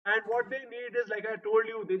 Yes. And what they need is, like I told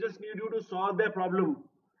you, they just need you to solve their problem.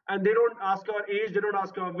 And they don't ask your age, they don't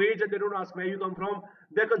ask your wage, and they don't ask where you come from.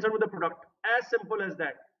 They're concerned with the product. As simple as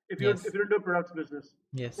that. Yes. If you're into a products business.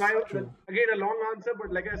 Yes. So True. again, a long answer,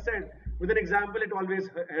 but like I said, with an example, it always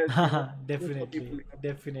helps. You know, just for people.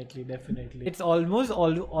 Definitely. It's almost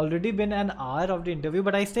already been an hour of the interview,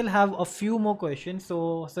 but I still have a few more questions.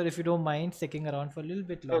 So, sir, if you don't mind sticking around for a little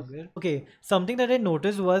bit longer. Okay, something that I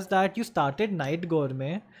noticed was that you started Night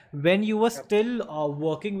Gourmet when you were still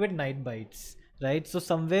working with Night Bites. Right, so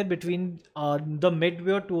somewhere between the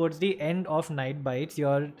midway or towards the end of Night Bites,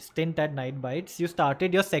 your stint at Night Bites, you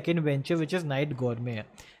started your second venture, which is Night Gourmet,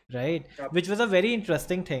 right? Yep. Which was a very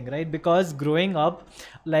interesting thing, right? Because growing up,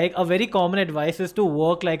 like a very common advice is to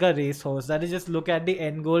work like a racehorse. That is, just look at the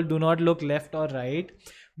end goal, do not look left or right.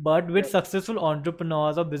 But with Yep. successful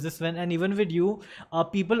entrepreneurs or businessmen, and even with you,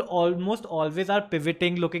 people almost always are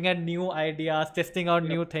pivoting, looking at new ideas, testing out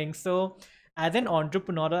Yep. new things. So as an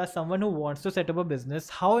entrepreneur, as someone who wants to set up a business,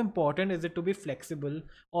 how important is it to be flexible,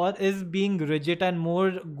 or is being rigid and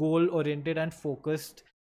more goal oriented and focused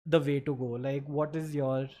the way to go? Like, what are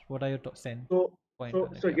your So, point so,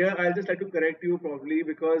 on it? so Yeah. here I'll just like to correct you probably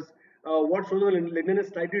because what shows on LinkedIn is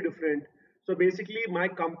slightly different. So basically, my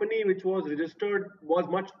company, which was registered, was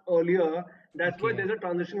much earlier. That's why Okay. there's a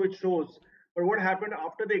transition which shows. But what happened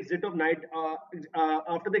after the exit of Night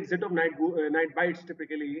Bites,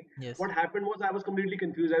 typically, Yes. what happened was I was completely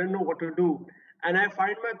confused. I didn't know what to do, and I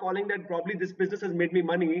find my calling that probably this business has made me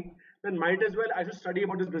money. Then might as well I should study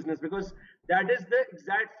about this business because that is the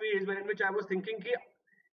exact phase where in which I was thinking, ki,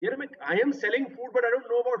 यार मैं I am selling food but I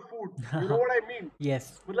don't know about food. You know what I mean?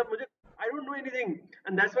 Yes. मतलब मुझे I don't know anything,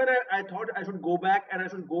 and that's when I thought I should go back and I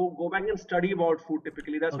should go back and study about food.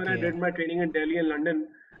 Typically, that's when I Okay. did my training in Delhi and London,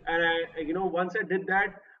 and once I did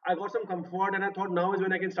that, I got some comfort, and I thought now is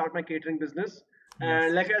when I can start my catering business. Yes.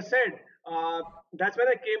 And like I said, that's when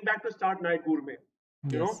I came back to start Night Gourmet.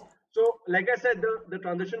 You know, Yes. so like I said, the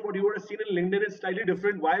transition what you would have seen in LinkedIn is slightly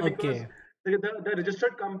different. Why? Because Okay. the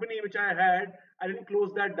registered company which I had, I didn't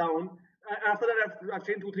close that down. After that, I've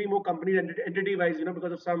changed 2 3 more companies entity wise,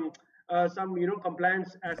 because of some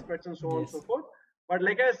compliance aspects and so on and so Yes. forth. But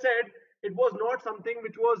like I said, it was not something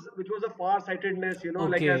which was a far-sightedness,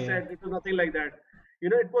 like I Okay. said, it was nothing like that.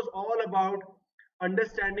 It was all about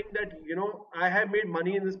understanding that, I have made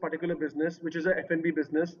money in this particular business, which is a F&B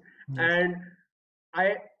business, Yes. and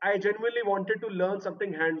I genuinely wanted to learn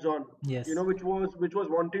something hands-on, Yes. which was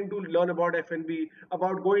wanting to learn about F&B,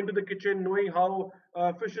 about going to the kitchen, knowing how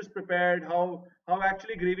fish is prepared, how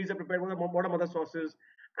actually gravies are prepared, what a mother sauce is.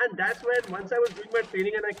 And that's when, once I was doing my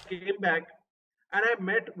training and I came back, and I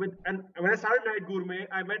met with, and when I started Night Gourmet,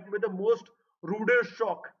 I met with the most rudest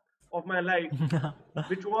shock of my life,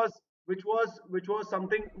 which was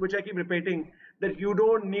something which I keep repeating, that you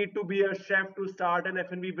don't need to be a chef to start an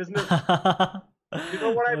F&B business. You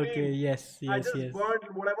know what I Okay. mean? Yes. I Yes. just Yes. burned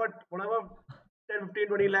whatever 10, 15,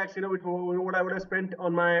 20 lakhs, what I would have spent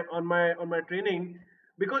on my training,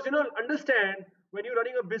 because understand, when you're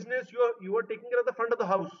running a business, you are taking care of the front of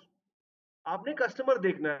the house. आपने customer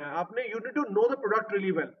देखना है, आपने you need to know the product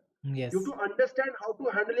really well. You have Yes. to understand how to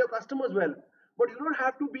handle your customers well. But you don't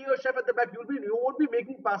have to be a chef at the back. You won't be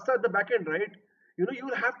making pasta at the back end, right? You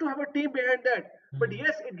will have to have a team behind that. But Hmm.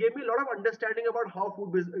 yes, it gave me a lot of understanding about how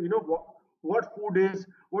food business, what food is,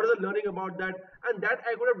 what is the learning about that, and that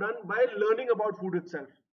I could have done by learning about food itself.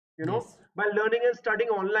 Yes. By learning and studying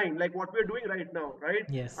online, like what we're doing right now, right?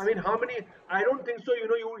 I Yes. mean, how many? I don't think so.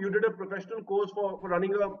 You did a professional course for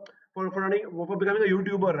running a for running for becoming a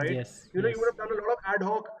YouTuber, right? Yes. You would Yes. have done a lot of ad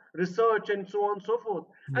hoc research and so on and so forth.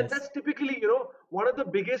 And Yes. that's typically, one of the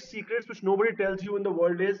biggest secrets which nobody tells you in the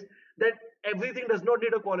world is that everything does not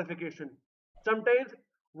need a qualification. Sometimes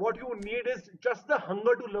what you need is just the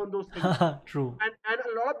hunger to learn those things. True. And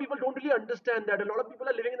a lot of people don't really understand that. A lot of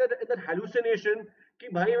people are living in that hallucination कि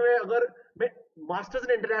भाई मैं masters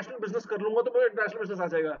in international business कर लूंगा तो मेरा international business आ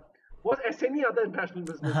जाएगा. Boss ऐसे नहीं आता international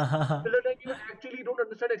business. Till the time you actually don't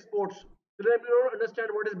understand exports, till the time you don't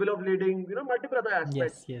understand what is bill of lading, multiple other Yes.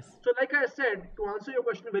 aspects. Yes. So like I said, to answer your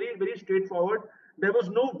question very, very straightforward, there was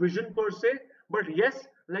no vision per se, but yes,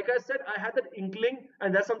 like I said, I had that inkling,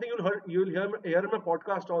 and that's something you'll hear in my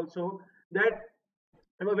podcast also, that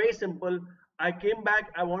very simple. I came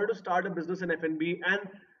back. I wanted to start a business in F&B,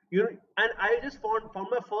 and and I just found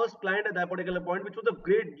my first client at that particular point, which was a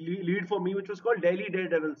great lead for me, which was called Delhi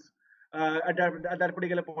Daredevils at that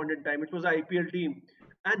particular point in time, which was the IPL team,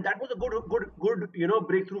 and that was a good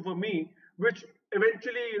breakthrough for me, which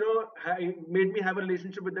eventually made me have a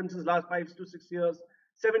relationship with them since last 5 to 6 years,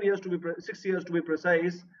 7 years to be 6 years to be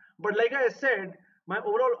precise. But like I said, my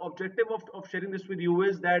overall objective of sharing this with you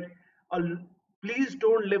is that a please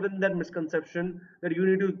don't live in that misconception that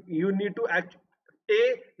you need to act a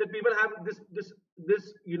that people have this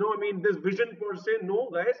this vision per se. No,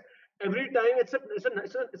 guys, every time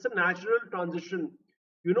it's a natural transition.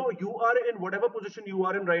 You are in whatever position you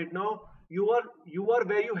are in right now. You are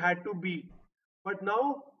where you had to be, but now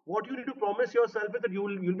what you need to promise yourself is that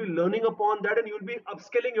you'll be learning upon that, and you'll be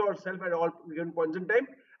upskilling yourself at all given points in time,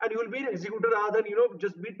 and you'll be an executor rather than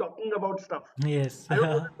just be talking about stuff. Yes. I don't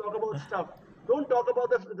want to talk about stuff. Don't talk about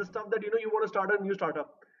the stuff that you want to start a new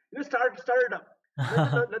startup. Start it up.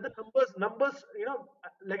 Let the numbers.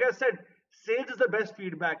 Like I said, sales is the best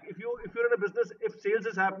feedback. If you're in a business, if sales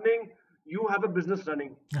is happening, you have a business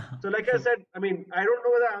running. So like I True. said, I mean, I don't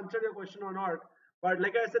know whether I answered your question or not, but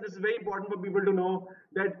like I said, this is very important for people to know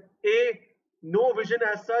that a no vision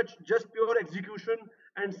as such, just pure execution,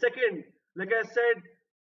 and second, like I said,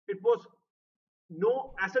 it was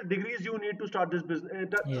no asset degrees you need to start this business,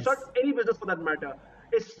 to start Yes. any business for that matter.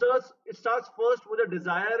 It starts first with a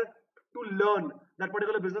desire to learn that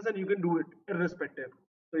particular business, and you can do it irrespective.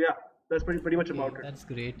 So yeah, that's pretty much Okay, about it. that's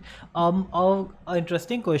great. A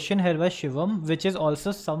interesting question here by Shivam, which is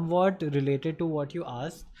also somewhat related to what you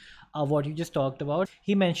asked, what you just talked about.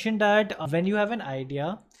 He mentioned that when you have an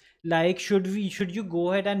idea, like should you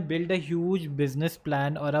go ahead and build a huge business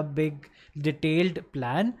plan or a big detailed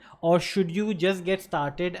plan, or should you just get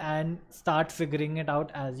started and start figuring it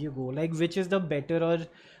out as you go? Like, which is the better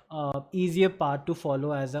or easier path to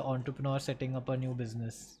follow as an entrepreneur setting up a new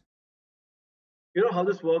business? You know how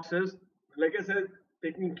this works is, like I said,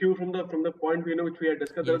 taking cue from the point which we had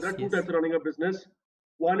discussed. There Yes. are two Yes. types of running a business.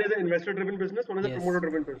 One is an investor-driven business. One is a Yes.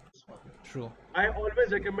 promoter-driven business. True. I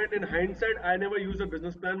always recommend, in hindsight, I never use a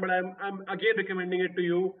business plan, but I'm again recommending it to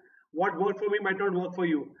you. What worked for me might not work for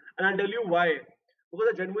you. And I'll tell you why. Because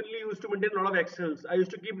I genuinely used to maintain a lot of Excels. I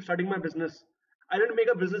used to keep studying my business. I didn't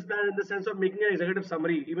make a business plan in the sense of making an executive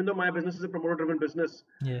summary, even though my business is a promoter driven business.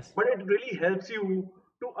 Yes. But it really helps you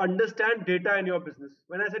to understand data in your business.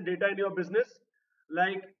 When I say data in your business,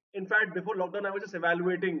 like, in fact, before lockdown, I was just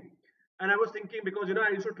evaluating, and I was thinking, because I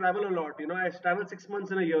used to travel a lot. I travel 6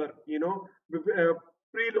 months in a year.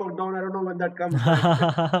 pre-lockdown. I don't know when that comes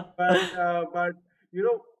back, but you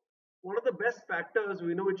know, one of the best factors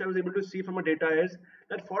which I was able to see from my data is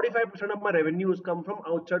that 45% of my revenues come from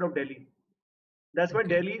outside of Delhi. That's why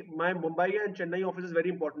Okay. Delhi, my Mumbai and Chennai office is very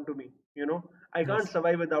important to me. I can't Yes.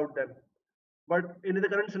 survive without them. But in the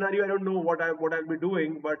current scenario, I don't know what I'll be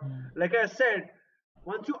doing. But Hmm. like I said,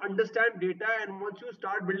 once you understand data and once you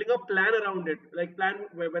start building a plan around it, like plan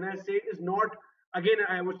when I say is not, again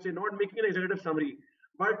I would say not making an executive summary,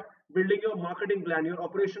 but building your marketing plan, your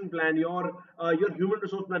operation plan, your human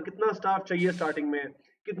resource plan. कितना staff चाहिए starting में,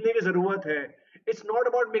 कितने की जरूरत है. It's not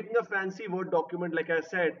about making a fancy word document, like I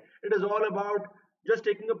said. It is all about just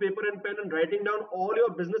taking a paper and pen and writing down all your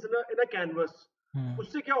business in a canvas. Hmm.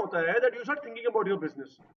 उससे क्या होता है that you start thinking about your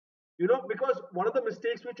business. Because one of the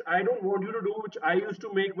mistakes which I don't want you to do, which I used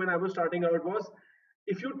to make when I was starting out, was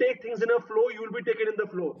if you take things in a flow, you will be taken in the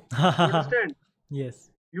flow. You understand? Yes.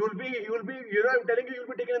 I'm telling you,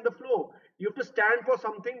 you'll be taken in the flow. You have to stand for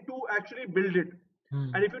something to actually build it. Hmm.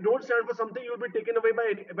 And if you don't stand for something, you'll be taken away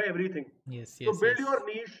by everything. Yes. So Yes. build Yes. your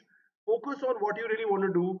niche, focus on what you really want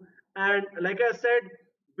to do, and like I said,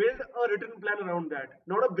 build a written plan around that.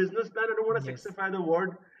 Not a business plan. I don't want to Yes. sexify the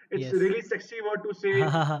word. It's a Yes. really sexy word to say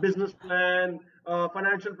business plan,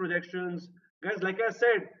 financial projections. Guys, like I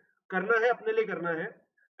said, करना है अपने लिए करना है.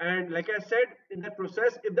 And like I said, in that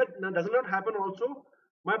process, if that does not happen also,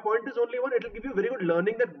 my point is only one. It will give you very good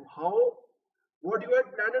learning that how what you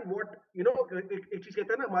had planned and what एक चीज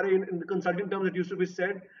कहते हैं ना हमारे in consulting terms it used to be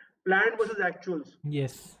said planned versus actuals.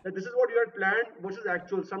 Yes. That this is what you had planned versus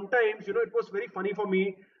actual. Sometimes it was very funny for me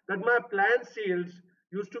that my planned sales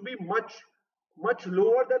used to be much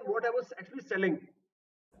lower than what I was actually selling.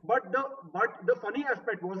 But the funny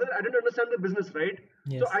aspect was that I didn't understand the business, right?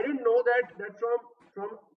 So Yes. I didn't know that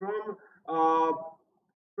uh,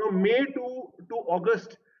 from May to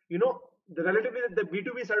August, the relatively the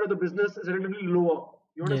B2B side of the business is relatively lower.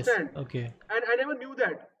 You Yes. understand? Okay. And I never knew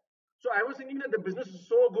that. So I was thinking that the business is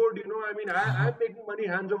so good. I mean, I'm making money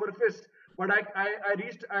hands over fist. But I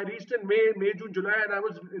reached in May, June, July, and I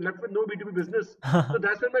was left with no B2B business. So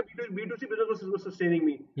that's when my B2C business was sustaining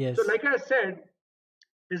me. So Yes. like I said,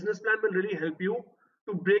 business plan will really help you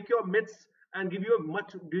to break your myths and give you a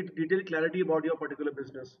much detailed clarity about your particular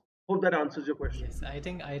business. Hope that answers your question. Yes, I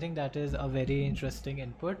think that is a very interesting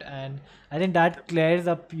input, and I think that clears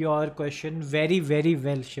up your question very very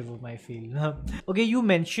well, Shivam. I feel. Okay, you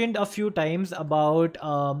mentioned a few times about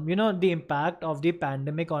the impact of the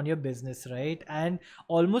pandemic on your business, right? And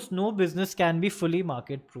almost no business can be fully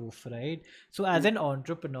market proof, right? So as Hmm. an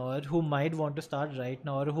entrepreneur who might want to start right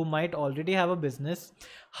now, or who might already have a business,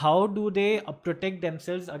 how do they protect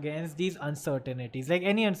themselves against these uncertainties? Like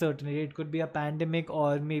any uncertainty, it could be a pandemic,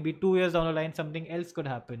 or maybe 2 years down the line something else could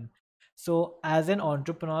happen. So as an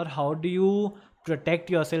entrepreneur, how do you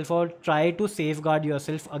protect yourself or try to safeguard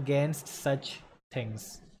yourself against such things?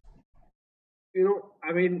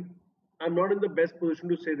 I mean, I'm not in the best position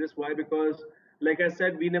to say this. Why? Because, like I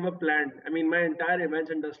said, we never planned. I mean, my entire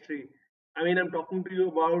events industry. I mean, I'm talking to you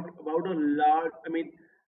about a large. I mean,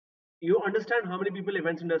 you understand how many people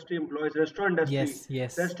events industry employs. Yes.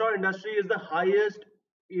 Yes. Restaurant industry is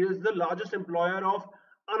the largest employer of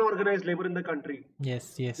unorganized labor in the country.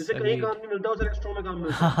 Yes. Yes. जिसे कहीं काम Agreed. नहीं मिलता उसे restaurant में काम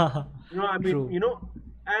मिलता है. I mean, True.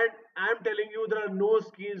 and I'm telling you, there are no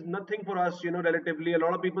schemes, nothing for us, relatively. A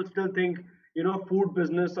lot of people still think, food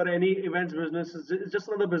business or any events business is just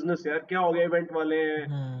another business. यार क्या हो गया event वाले हैं,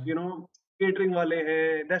 Hmm. you know, catering वाले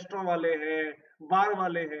हैं, restaurant वाले हैं, bar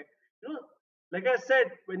वाले हैं. You know, like I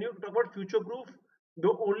said, when you talk about future proof,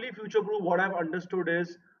 the only future proof what I've understood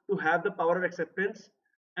is to have the power of acceptance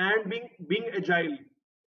and being agile.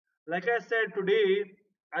 Like I said today,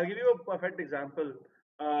 I'll give you a perfect example.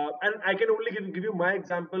 And I can only give you my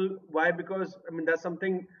example. Why? Because I mean that's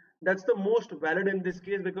something that's the most valid in this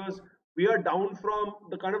case because we are down from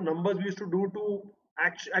the kind of numbers we used to do to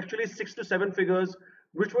actually 6 to 7 figures,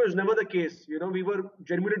 which was never the case. We were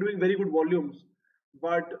genuinely doing very good volumes.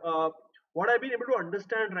 But what I've been able to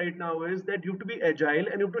understand right now is that you have to be agile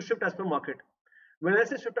and you have to shift as per market. When I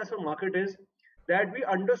say shift as per market is that we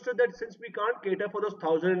understood that since we can't cater for those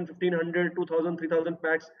 1,000, 1,500, 2,000, 3,000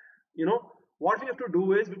 packs, what we have to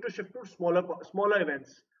do is we have to shift to smaller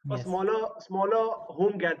events or Yes. smaller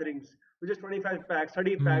home gatherings, which is 25 packs,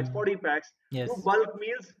 30 packs, Hmm. 40 packs. Do Yes. bulk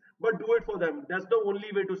meals, but do it for them. That's the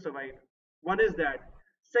only way to survive. One is that.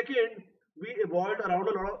 Second, we evolved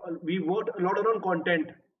around we worked a lot around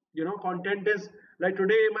content. Content is like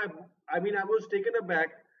today. I was taken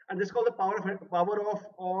aback, and this is called the power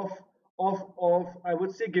of I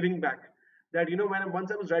would say giving back. That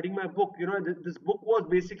once I was writing my book, this book was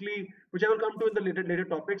basically which I will come to in the later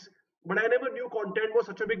topics. but I never knew content was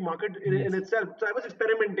such a big market in Yes. itself. So I was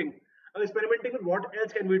experimenting. I was experimenting with what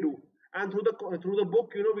else can we do. And through the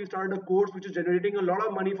book, we started a course which is generating a lot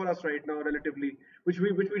of money for us right now, relatively, which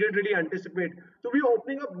we didn't really anticipate. So we're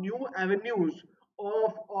opening up new avenues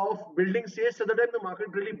of building sales so that the market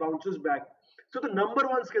really bounces back. So the number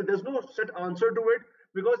one skill, there's no set answer to it,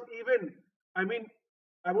 because even, I mean,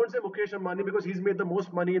 I won't say Mukesh Ambani because he's made the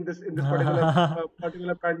most money in this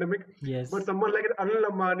particular pandemic. But Yes. someone like Anand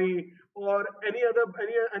Ambani or any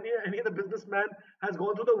other businessman has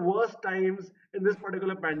gone through the worst times in this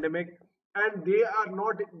particular pandemic, and they are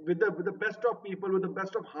not with the best of people, with the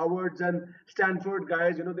best of Howards and Stanford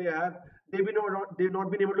guys. They've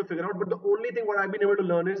not been able to figure out. But the only thing what I've been able to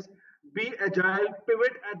learn is be agile,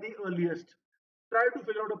 pivot at the earliest, try to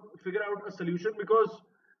figure out a solution, because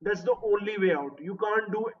that's the only way out. You can't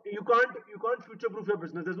future proof your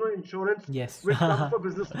business. There's no insurance Yes. which comes for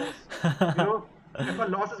business loss. you know if a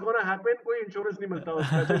loss is going to happen, कोई insurance नहीं मिलता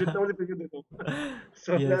उसका, चाहे जितना मर्जी premium दे दो.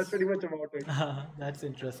 So that's Yes. pretty much about it. That's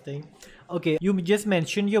interesting. Okay, you just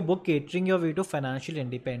mentioned your book, Catering Your Way to Financial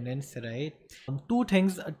Independence, right?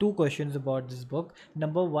 Two questions about this book.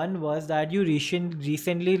 Number one was that you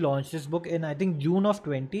recently launched this book in, I think, June of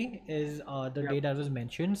 20 is the Yeah, date that was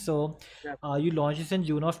mentioned. So yeah. you launched this in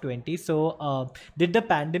June of 20. So did the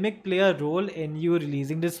pandemic play a role in you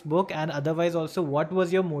releasing this book? And otherwise, also, what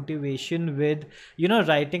was your motivation with,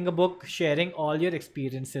 writing a book, sharing all your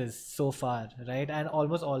experiences so far, right? And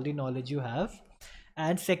almost all the knowledge you have.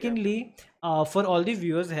 And Yeah. secondly, for all the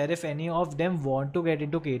viewers here, if any of them want to get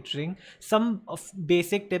into catering, some of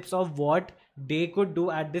basic tips of what they could do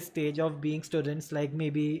at this stage of being students, like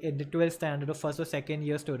maybe in the 12th standard or first or second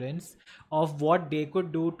year students, of what they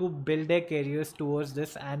could do to build their careers towards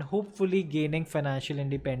this and hopefully gaining financial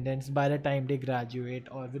independence by the time they graduate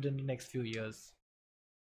or within the next few years.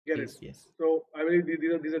 Get it. Please, yes. So I mean,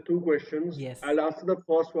 these are two questions. Yes. I'll answer the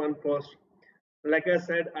first one first. Like I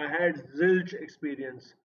said, I had zilch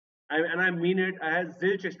experience, and I mean it. I had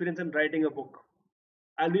zilch experience in writing a book.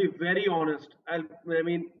 I'll be very honest. I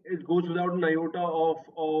mean, it goes without an iota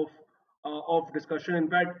of discussion. In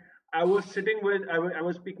fact, I was sitting with, I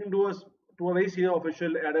was speaking to a very senior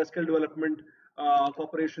official at a skill development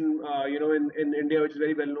corporation, in India, which is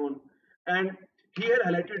very well known, and he had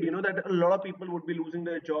highlighted, that a lot of people would be losing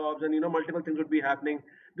their jobs, and multiple things would be happening.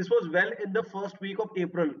 This was well in the first week of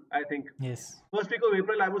April, I think. Yes. First week of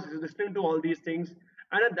April, I was listening to all these things,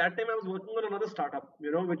 and at that time, I was working on another startup,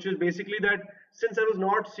 which is basically that, since I was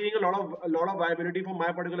not seeing a lot of viability for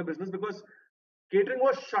my particular business, because catering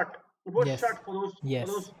was shut. It was Yes. shut for those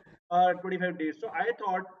Yes. 25 days. So I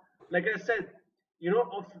thought, like I said,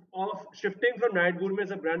 of shifting from Night Gourmet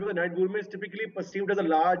as a brand, because Night Gourmet is typically perceived as a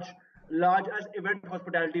large as event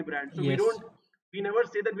hospitality brand. So we Yes. don't we never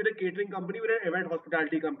say that we're a catering company, we're an event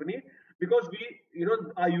hospitality company, because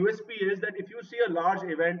our USP is that if you see a large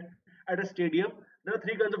event at a stadium, there are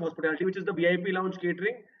three kinds of hospitality, which is the VIP lounge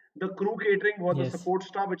catering, the crew catering for the Yes. support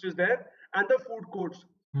staff, which is there, and the food courts.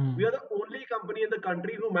 We Hmm. are the only company in the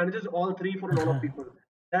country who manages all three for a lot of people.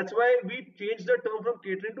 That's why we changed the term from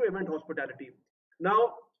catering to event hospitality. Now,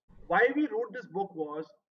 why we wrote this book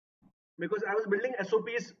was because I was building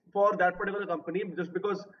SOPs for that particular company, just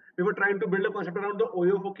because we were trying to build a concept around the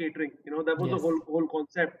OYO for catering. That was the Yes. whole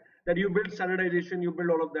concept, that you build standardization, you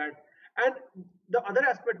build all of that. And the other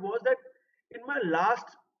aspect was that in my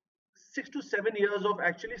last 6 to 7 years of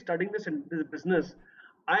actually studying this business,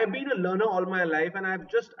 I've been a learner all my life, and I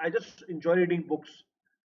just enjoy reading books.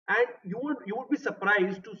 And you would be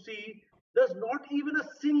surprised to see there's not even a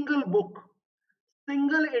single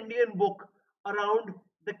Indian book around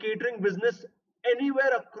the catering business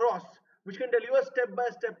anywhere across, which can tell you a step by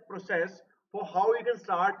step process for how you can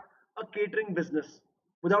start a catering business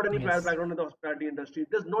without any prior Yes. background in the hospitality industry.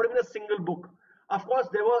 There's not even a single book. Of course,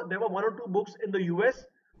 there were one or two books in the US,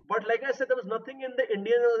 but like I said, there was nothing in the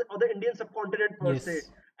Indian or the Indian subcontinent per se.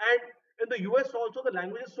 Yes. And in the US also, the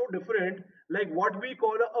language is so different. Like what we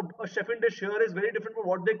call a chef in dish here is very different from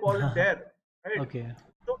what they call it there, right? Okay.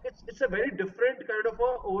 So it's a very different kind of a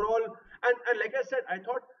overall. And like I said, I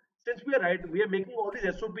thought, since we are making all these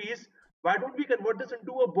SOPs, why don't we convert this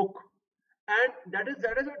into a book? And that is the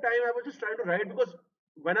time I was just trying to write, because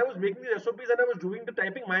when I was making these SOPs and I was doing the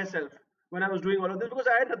typing myself, when I was doing all of this, because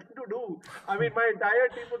I had nothing to do. I mean, my entire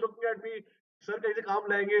team was looking at me, sir, kaise kaam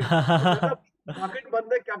layenge? Matlab, market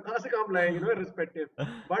band hai, kahan se kaam layenge, irrespective.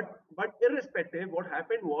 But irrespective, what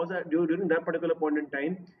happened was that during that particular point in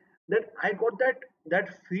time, that I got that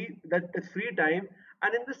free time,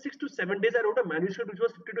 and in the 6 to 7 days, I wrote a manuscript which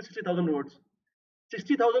was 50 to 60,000 words.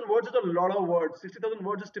 60,000 words is a lot of words. 60,000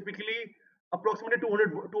 words is typically approximately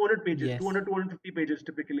 200 pages, Yes. 200 250 pages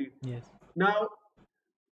typically. Yes. Now,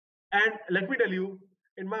 and let me tell you,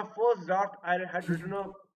 in my first draft, I had written a,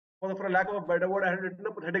 for a lack of a better word, I had written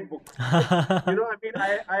a pathetic book. I mean,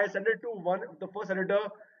 I sent it to the first editor.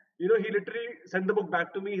 He literally sent the book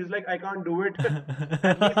back to me. He's like, I can't do it.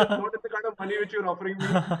 At least it's not at the kind of money which you're offering me.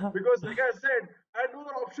 Because, like I said, I had no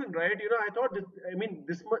other option, right? I thought,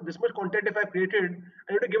 this much content if I created,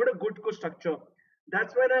 I need to give it a good structure.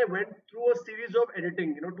 That's when I went through a series of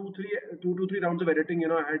editing, two to three rounds of editing,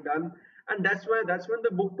 I had done, and that's when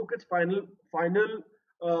the book took its final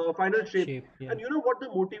shape. Shape. And Yes. you know what the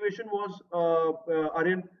motivation was,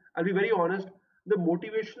 Aryan? I'll be very honest. The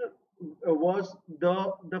motivation was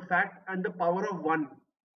the fact and the power of one.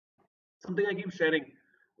 Something I keep sharing.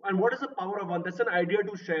 And what is the power of one? That's an idea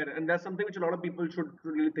to share, and that's something which a lot of people should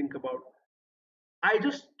really think about. I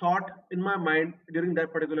just thought in my mind during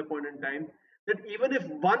that particular point in time that even if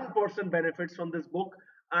one person benefits from this book,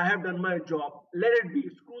 I have done my job. Let it be.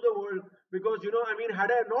 Screw the world. Because,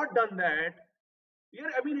 had I not done that, yeah,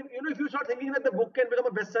 I mean, if you start thinking that the book can become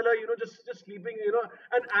a bestseller, just sleeping,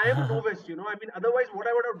 and I am a novice, I mean, otherwise, what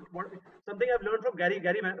I would have, something I've learned from Gary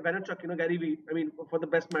Vaynerchuk, Gary V, I mean, for the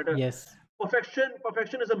best matter, Yes.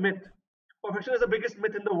 perfection is a myth. Perfection is the biggest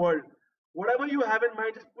myth in the world. Whatever you have in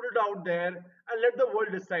mind, just put it out there and let the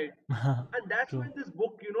world decide. And that's True. when this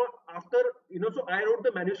book, after, so I wrote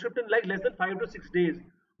the manuscript in like less than 5 to 6 days.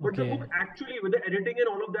 But the book Okay. actually, with the editing and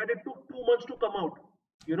all of that, it took 2 months to come out.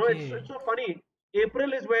 It's Okay. so funny.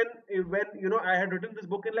 April is when I had written this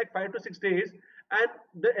book in like 5 to 6 days, and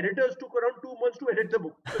the editors took around 2 months to edit the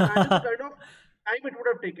book. So imagine the kind of time it would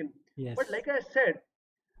have taken. But Yes. like I said,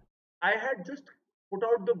 I had just put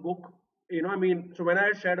out the book, so when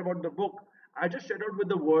I shared about the book, I just shared out with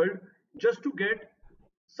the world just to get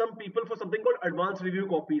some people for something called advanced review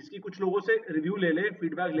copies कि कुछ लोगों से review ले ले,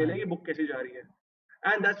 feedback ले ले Right. ये book कैसी जा रही है.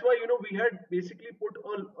 And that's why we had basically put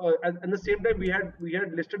all at the same time we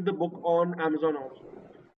had listed the book on Amazon also.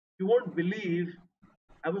 You won't believe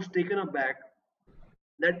I was taken aback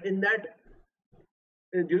that in that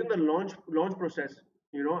during the launch process,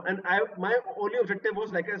 and I my only objective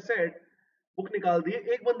was, like I said, book निकाल दिए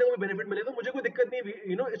एक बंदे को भी benefit मिले तो मुझे कोई दिक्कत नहीं.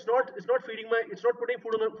 It's not feeding my, it's not putting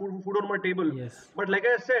food on my table, Yes. but like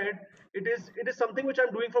I said, it is something which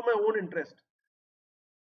I'm doing for my own interest.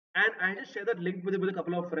 And I just share that link with a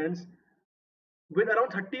couple of friends. With around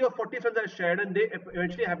 30 or 40 friends I shared, and they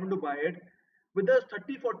eventually happened to buy it. With those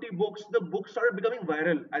 30, 40 books, the book started becoming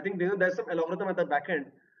viral. I think there's some algorithm at the back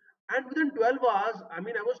end. And within 12 hours, I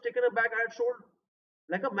mean, I was taken aback. I had sold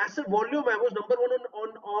like a massive volume. I was number one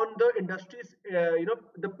on the industries,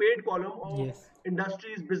 the paid column of Yes.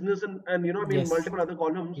 industries, business, and Yes. multiple other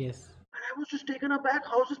columns. Yes. And I was just taken aback.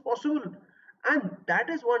 How is this possible? And that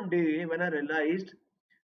is one day when I realized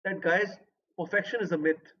that, guys, perfection is a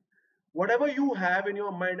myth. Whatever you have in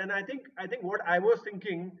your mind, and I think what I was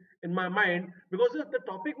thinking in my mind, because the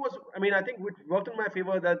topic was, I mean, I think it worked in my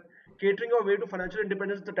favor, that catering your way to financial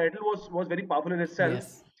independence, the title was very powerful in itself.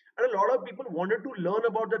 Yes. And a lot of people wanted to learn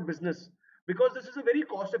about that business because this is a very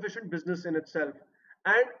cost efficient business in itself,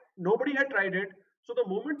 and nobody had tried it. So the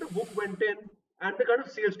moment the book went in, and the kind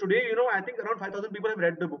of sales today, I think around 5,000 people have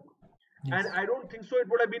read the book. And Yes. I don't think so it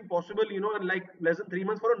would have been possible, in like less than 3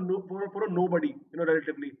 months for a for a nobody,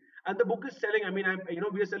 relatively. And the book is selling. I mean,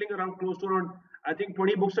 we are selling around close to around, I think,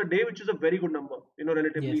 20 books a day, which is a very good number,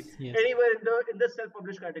 relatively Yes. Yes. anywhere in the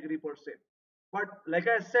self-published category per se. But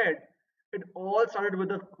like I said, it all started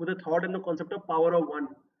with a thought and the concept of power of one.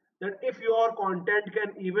 That if your content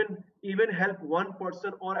can even help one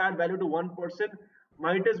person or add value to one person,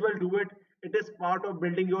 might as well do it. It is part of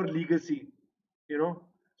building your legacy, you know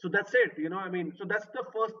so that's it. I mean, so that's the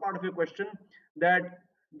first part of your question.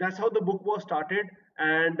 That's how the book was started,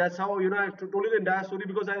 and that's how, I told you the entire story,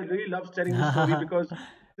 because I really love sharing this story, because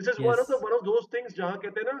this is one of the Yes. one of those things जहाँ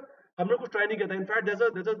कहते हैं ना, हम लोग कुछ try नहीं करते. In fact,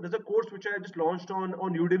 there's a course which I just launched on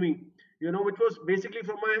Udemy, which was basically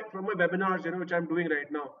from my webinars, which I'm doing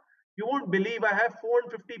right now. You won't believe I have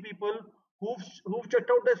 450 people who've checked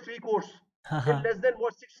out the free course in less than,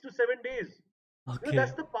 what, 6 to 7 days. That's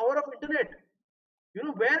Okay. the power of internet.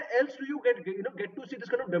 Where else do you get to see this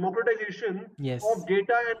kind of democratization of Yes.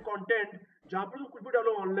 data and content, जहाँ पे तुम कुछ भी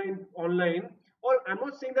डालो online. Or I'm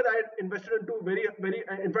not saying that I invested into very,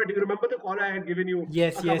 in fact, you remember the call I had given you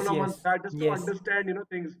Yes. a couple Yes. of months Yes. back, just to Yes. understand,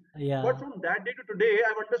 things. But Yeah. from that day to today,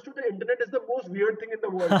 I've understood the internet is the most weird thing in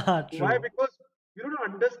the world. Why? True. Because you don't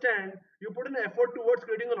understand. You put an effort towards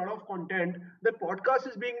creating a lot of content. The podcast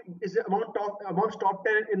is amongst top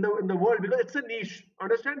 10 in the world, because it's a niche.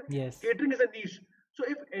 Understand? Yes. Catering is a niche. So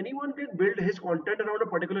if anyone can build his content around a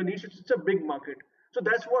particular niche, it's a big market. So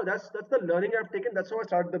that's the learning I've taken. That's how I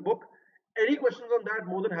started the book. Any questions on that?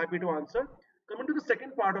 More than happy to answer. Coming to the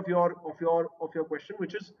second part of your question,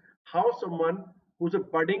 which is how someone who's a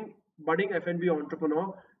budding F&B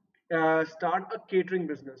entrepreneur start a catering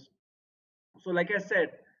business. So, like I said,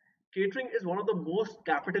 catering is one of the most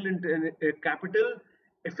capital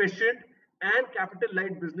efficient and capital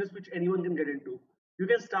light business which anyone can get into. You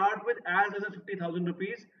can start with as little as 50,000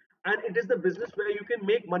 rupees, and it is the business where you can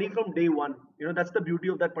make money from day one. That's the beauty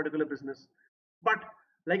of that particular business. But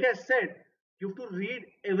like I said, you have to read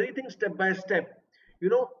everything step by step.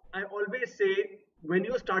 I always say, when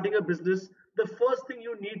you're starting a business, the first thing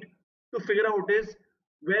you need to figure out is,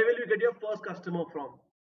 where will you get your first customer from?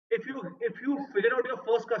 If you figure out your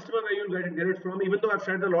first customer, where you'll get it from, even though I've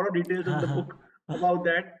shared a lot of details in the book about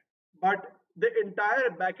that, but the entire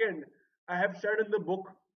backend I have shared in the book,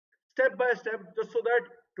 step by step, just so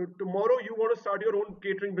that tomorrow you want to start your own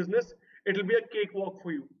catering business, it'll be a cakewalk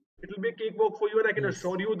for you. It'll be a cakewalk for you, and I can Yes.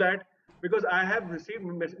 assure you that, because I have received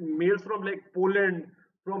mails from like Poland,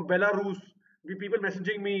 from Belarus, people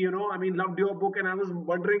messaging me, loved your book, and I was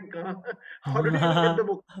wondering, how did you even get the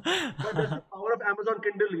book? But that's the power of Amazon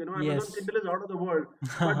Kindle. Amazon Yes. Kindle is out of the world.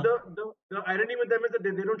 But the irony with them is that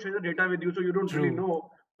they don't share the data with you, so you don't really True.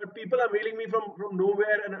 know. But people are mailing me from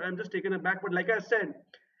nowhere, and I'm just taken aback. But like I said,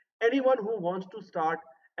 anyone who wants to start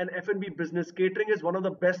an F&B business, catering is one of the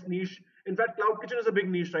best niche. In fact, cloud kitchen is a big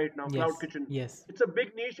niche right now. Cloud Yes. kitchen, Yes. it's a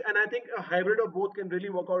big niche, and I think a hybrid of both can really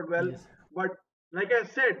work out well. Yes. But like I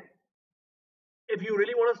said, if you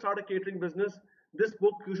really want to start a catering business, this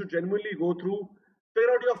book you should genuinely go through,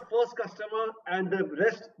 figure out your first customer, and the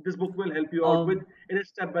rest this book will help you out with Um, in a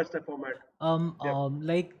step-by-step format. Yeah.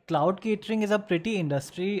 like cloud catering is a pretty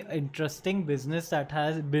interesting business that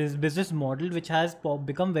has business model which has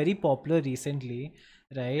become very popular recently,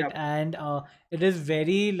 right? Yeah. And it is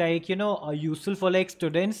very, like, useful for like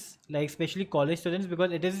students, like especially college students,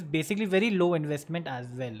 because it is basically very low investment as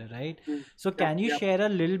well, right? Mm. So Yep. can you Yep. share a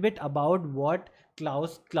little bit about what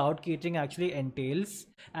cloud catering actually entails,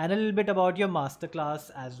 and a little bit about your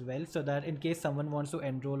masterclass as well, so that in case someone wants to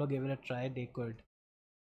enroll or give it a try, they could.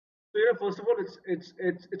 So first of all,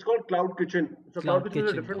 it's called cloud kitchen. So cloud Cloud kitchen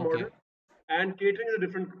is a kitchen. different model, Okay. and catering is a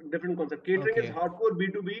different concept. Catering is Okay. hardcore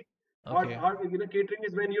B2B. Okay. Catering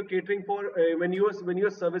is when you're catering for when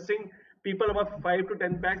you're servicing people about 5 to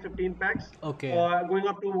 10 packs, 15 packs, Okay. going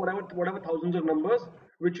up to whatever thousands of numbers,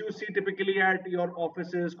 which you see typically at your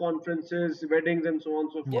offices, conferences, weddings, and so on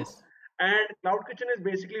and so forth. Yes. And cloud kitchen is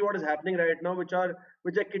basically what is happening right now, which are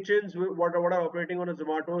kitchens what are operating on a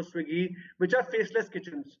Zomato, Swiggy, which are faceless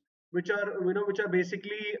kitchens, which are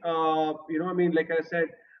basically like I said,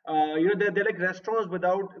 they're like restaurants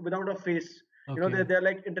without a face. Okay. They're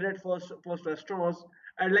like internet first restaurants.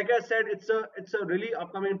 And like I said, it's a really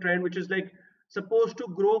upcoming trend, which is like supposed to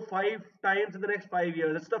grow 5 times in the next 5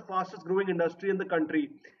 years. It's the fastest growing industry in the country,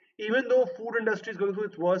 even though food industry is going through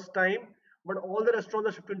its worst time. But all the restaurants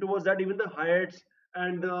are shifting towards that. Even the Hyatts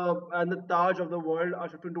and the Taj of the world are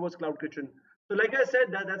shifting towards cloud kitchen. So like I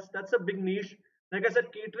said, that's a big niche. Like I said,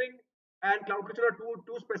 catering and cloud kitchen are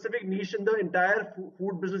two specific niche in the entire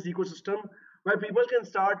food business ecosystem, where people can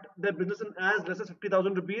start their business in as less as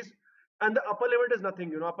 50,000 rupees. And the upper limit is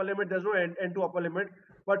nothing. Upper limit, there's no end to upper limit.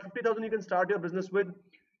 But 50,000 you can start your business with.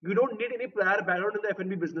 You don't need any prior background in the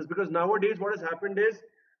F&B business, because nowadays what has happened is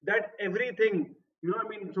that everything,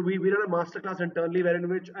 so we run a masterclass internally, wherein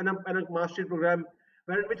which and a mastery program,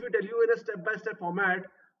 wherein which we tell you in a step-by-step format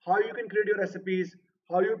how you can create your recipes,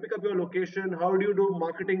 how you pick up your location, how do you do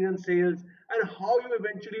marketing and sales, and how you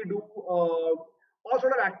eventually do all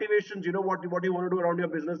sort of activations. What you want to do around your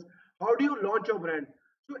business. How do you launch your brand?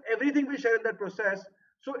 So everything we share in that process.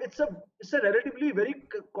 So it's a relatively very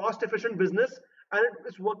cost efficient business, and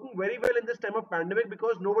it's working very well in this time of pandemic,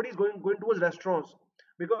 because nobody's going towards restaurants,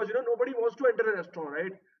 because nobody wants to enter a restaurant,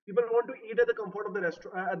 right? People want to eat at the comfort of the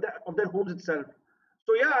restaurant, of their homes itself.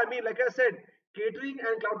 So yeah, like I said, catering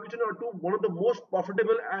and cloud kitchen are one of the most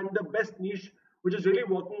profitable and the best niche, which is really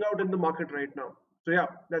working out in the market right now. So yeah,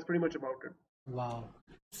 that's pretty much about it. Wow.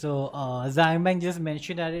 So, Zangbang just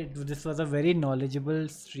mentioned that this was a very knowledgeable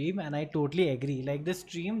stream, and I totally agree. Like the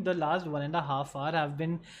stream, the last 1.5 hour have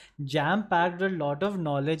been jam-packed with a lot of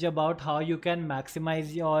knowledge about how you can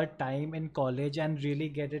maximize your time in college and really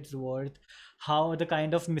get its worth. How the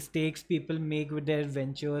kind of mistakes people make with their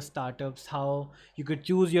ventures, startups, how you could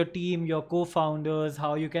choose your team, your co-founders,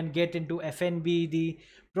 how you can get into FNB, the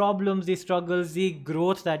problems, the struggles, the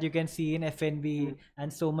growth that you can see in FNB, Mm,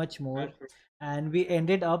 and so much more. absolutely. and we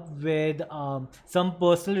ended up with some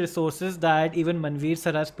personal resources that even Manvir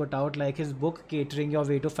sir has put out, like his book Catering Your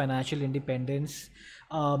Way to Financial Independence,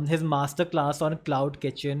 his master class on cloud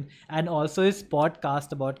kitchen, and also his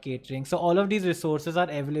podcast about catering. So all of these resources are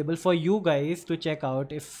available for you guys to check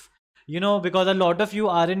out, if because a lot of you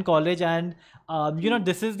are in college, and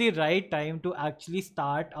this is the right time to actually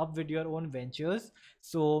start up with your own ventures.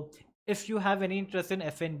 So if you have any interest in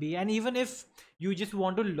F&B, and even if you just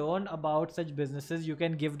want to learn about such businesses, you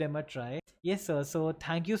can give them a try. Yes, sir. So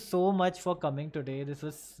thank you so much for coming today. This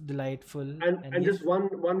was delightful. And And yes, just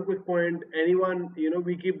one quick point. Anyone,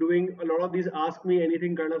 we keep doing a lot of these ask me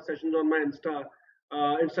anything kind of sessions on my Instagram.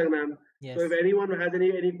 So if yes. anyone has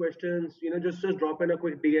any questions, just drop in a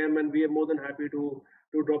quick DM, and we are more than happy to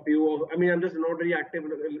drop you. I mean, I'm just not very active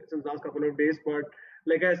since last couple of days, but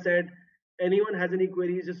like I said, anyone has any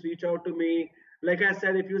queries, just reach out to me. Like I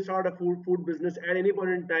said, if you start a food business at any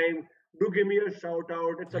point in time, do give me a shout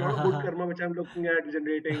out. It's a lot of good karma which I'm looking at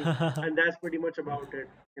generating, and that's pretty much about it.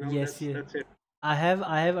 Yes, That's yeah. that's it. I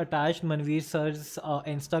have attached Manveer sir's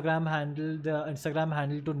Instagram handle, the Instagram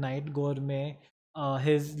handle to Night Gourmet.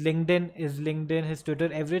 His LinkedIn, his Twitter,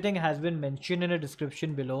 everything has been mentioned in a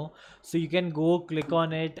description below. So you can go click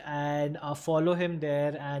on it and follow him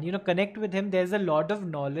there, and connect with him. There's a lot of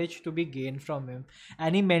knowledge to be gained from him.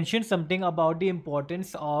 And he mentioned something about the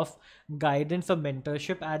importance of guidance or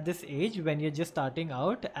mentorship at this age when you're just starting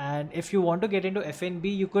out. And if you want to get into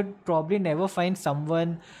FNB, you could probably never find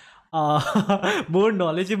someone more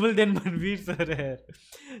knowledgeable than Manveer sir here.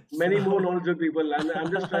 Many more So knowledgeable people, and I'm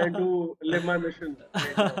just trying to live my mission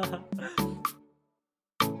right now.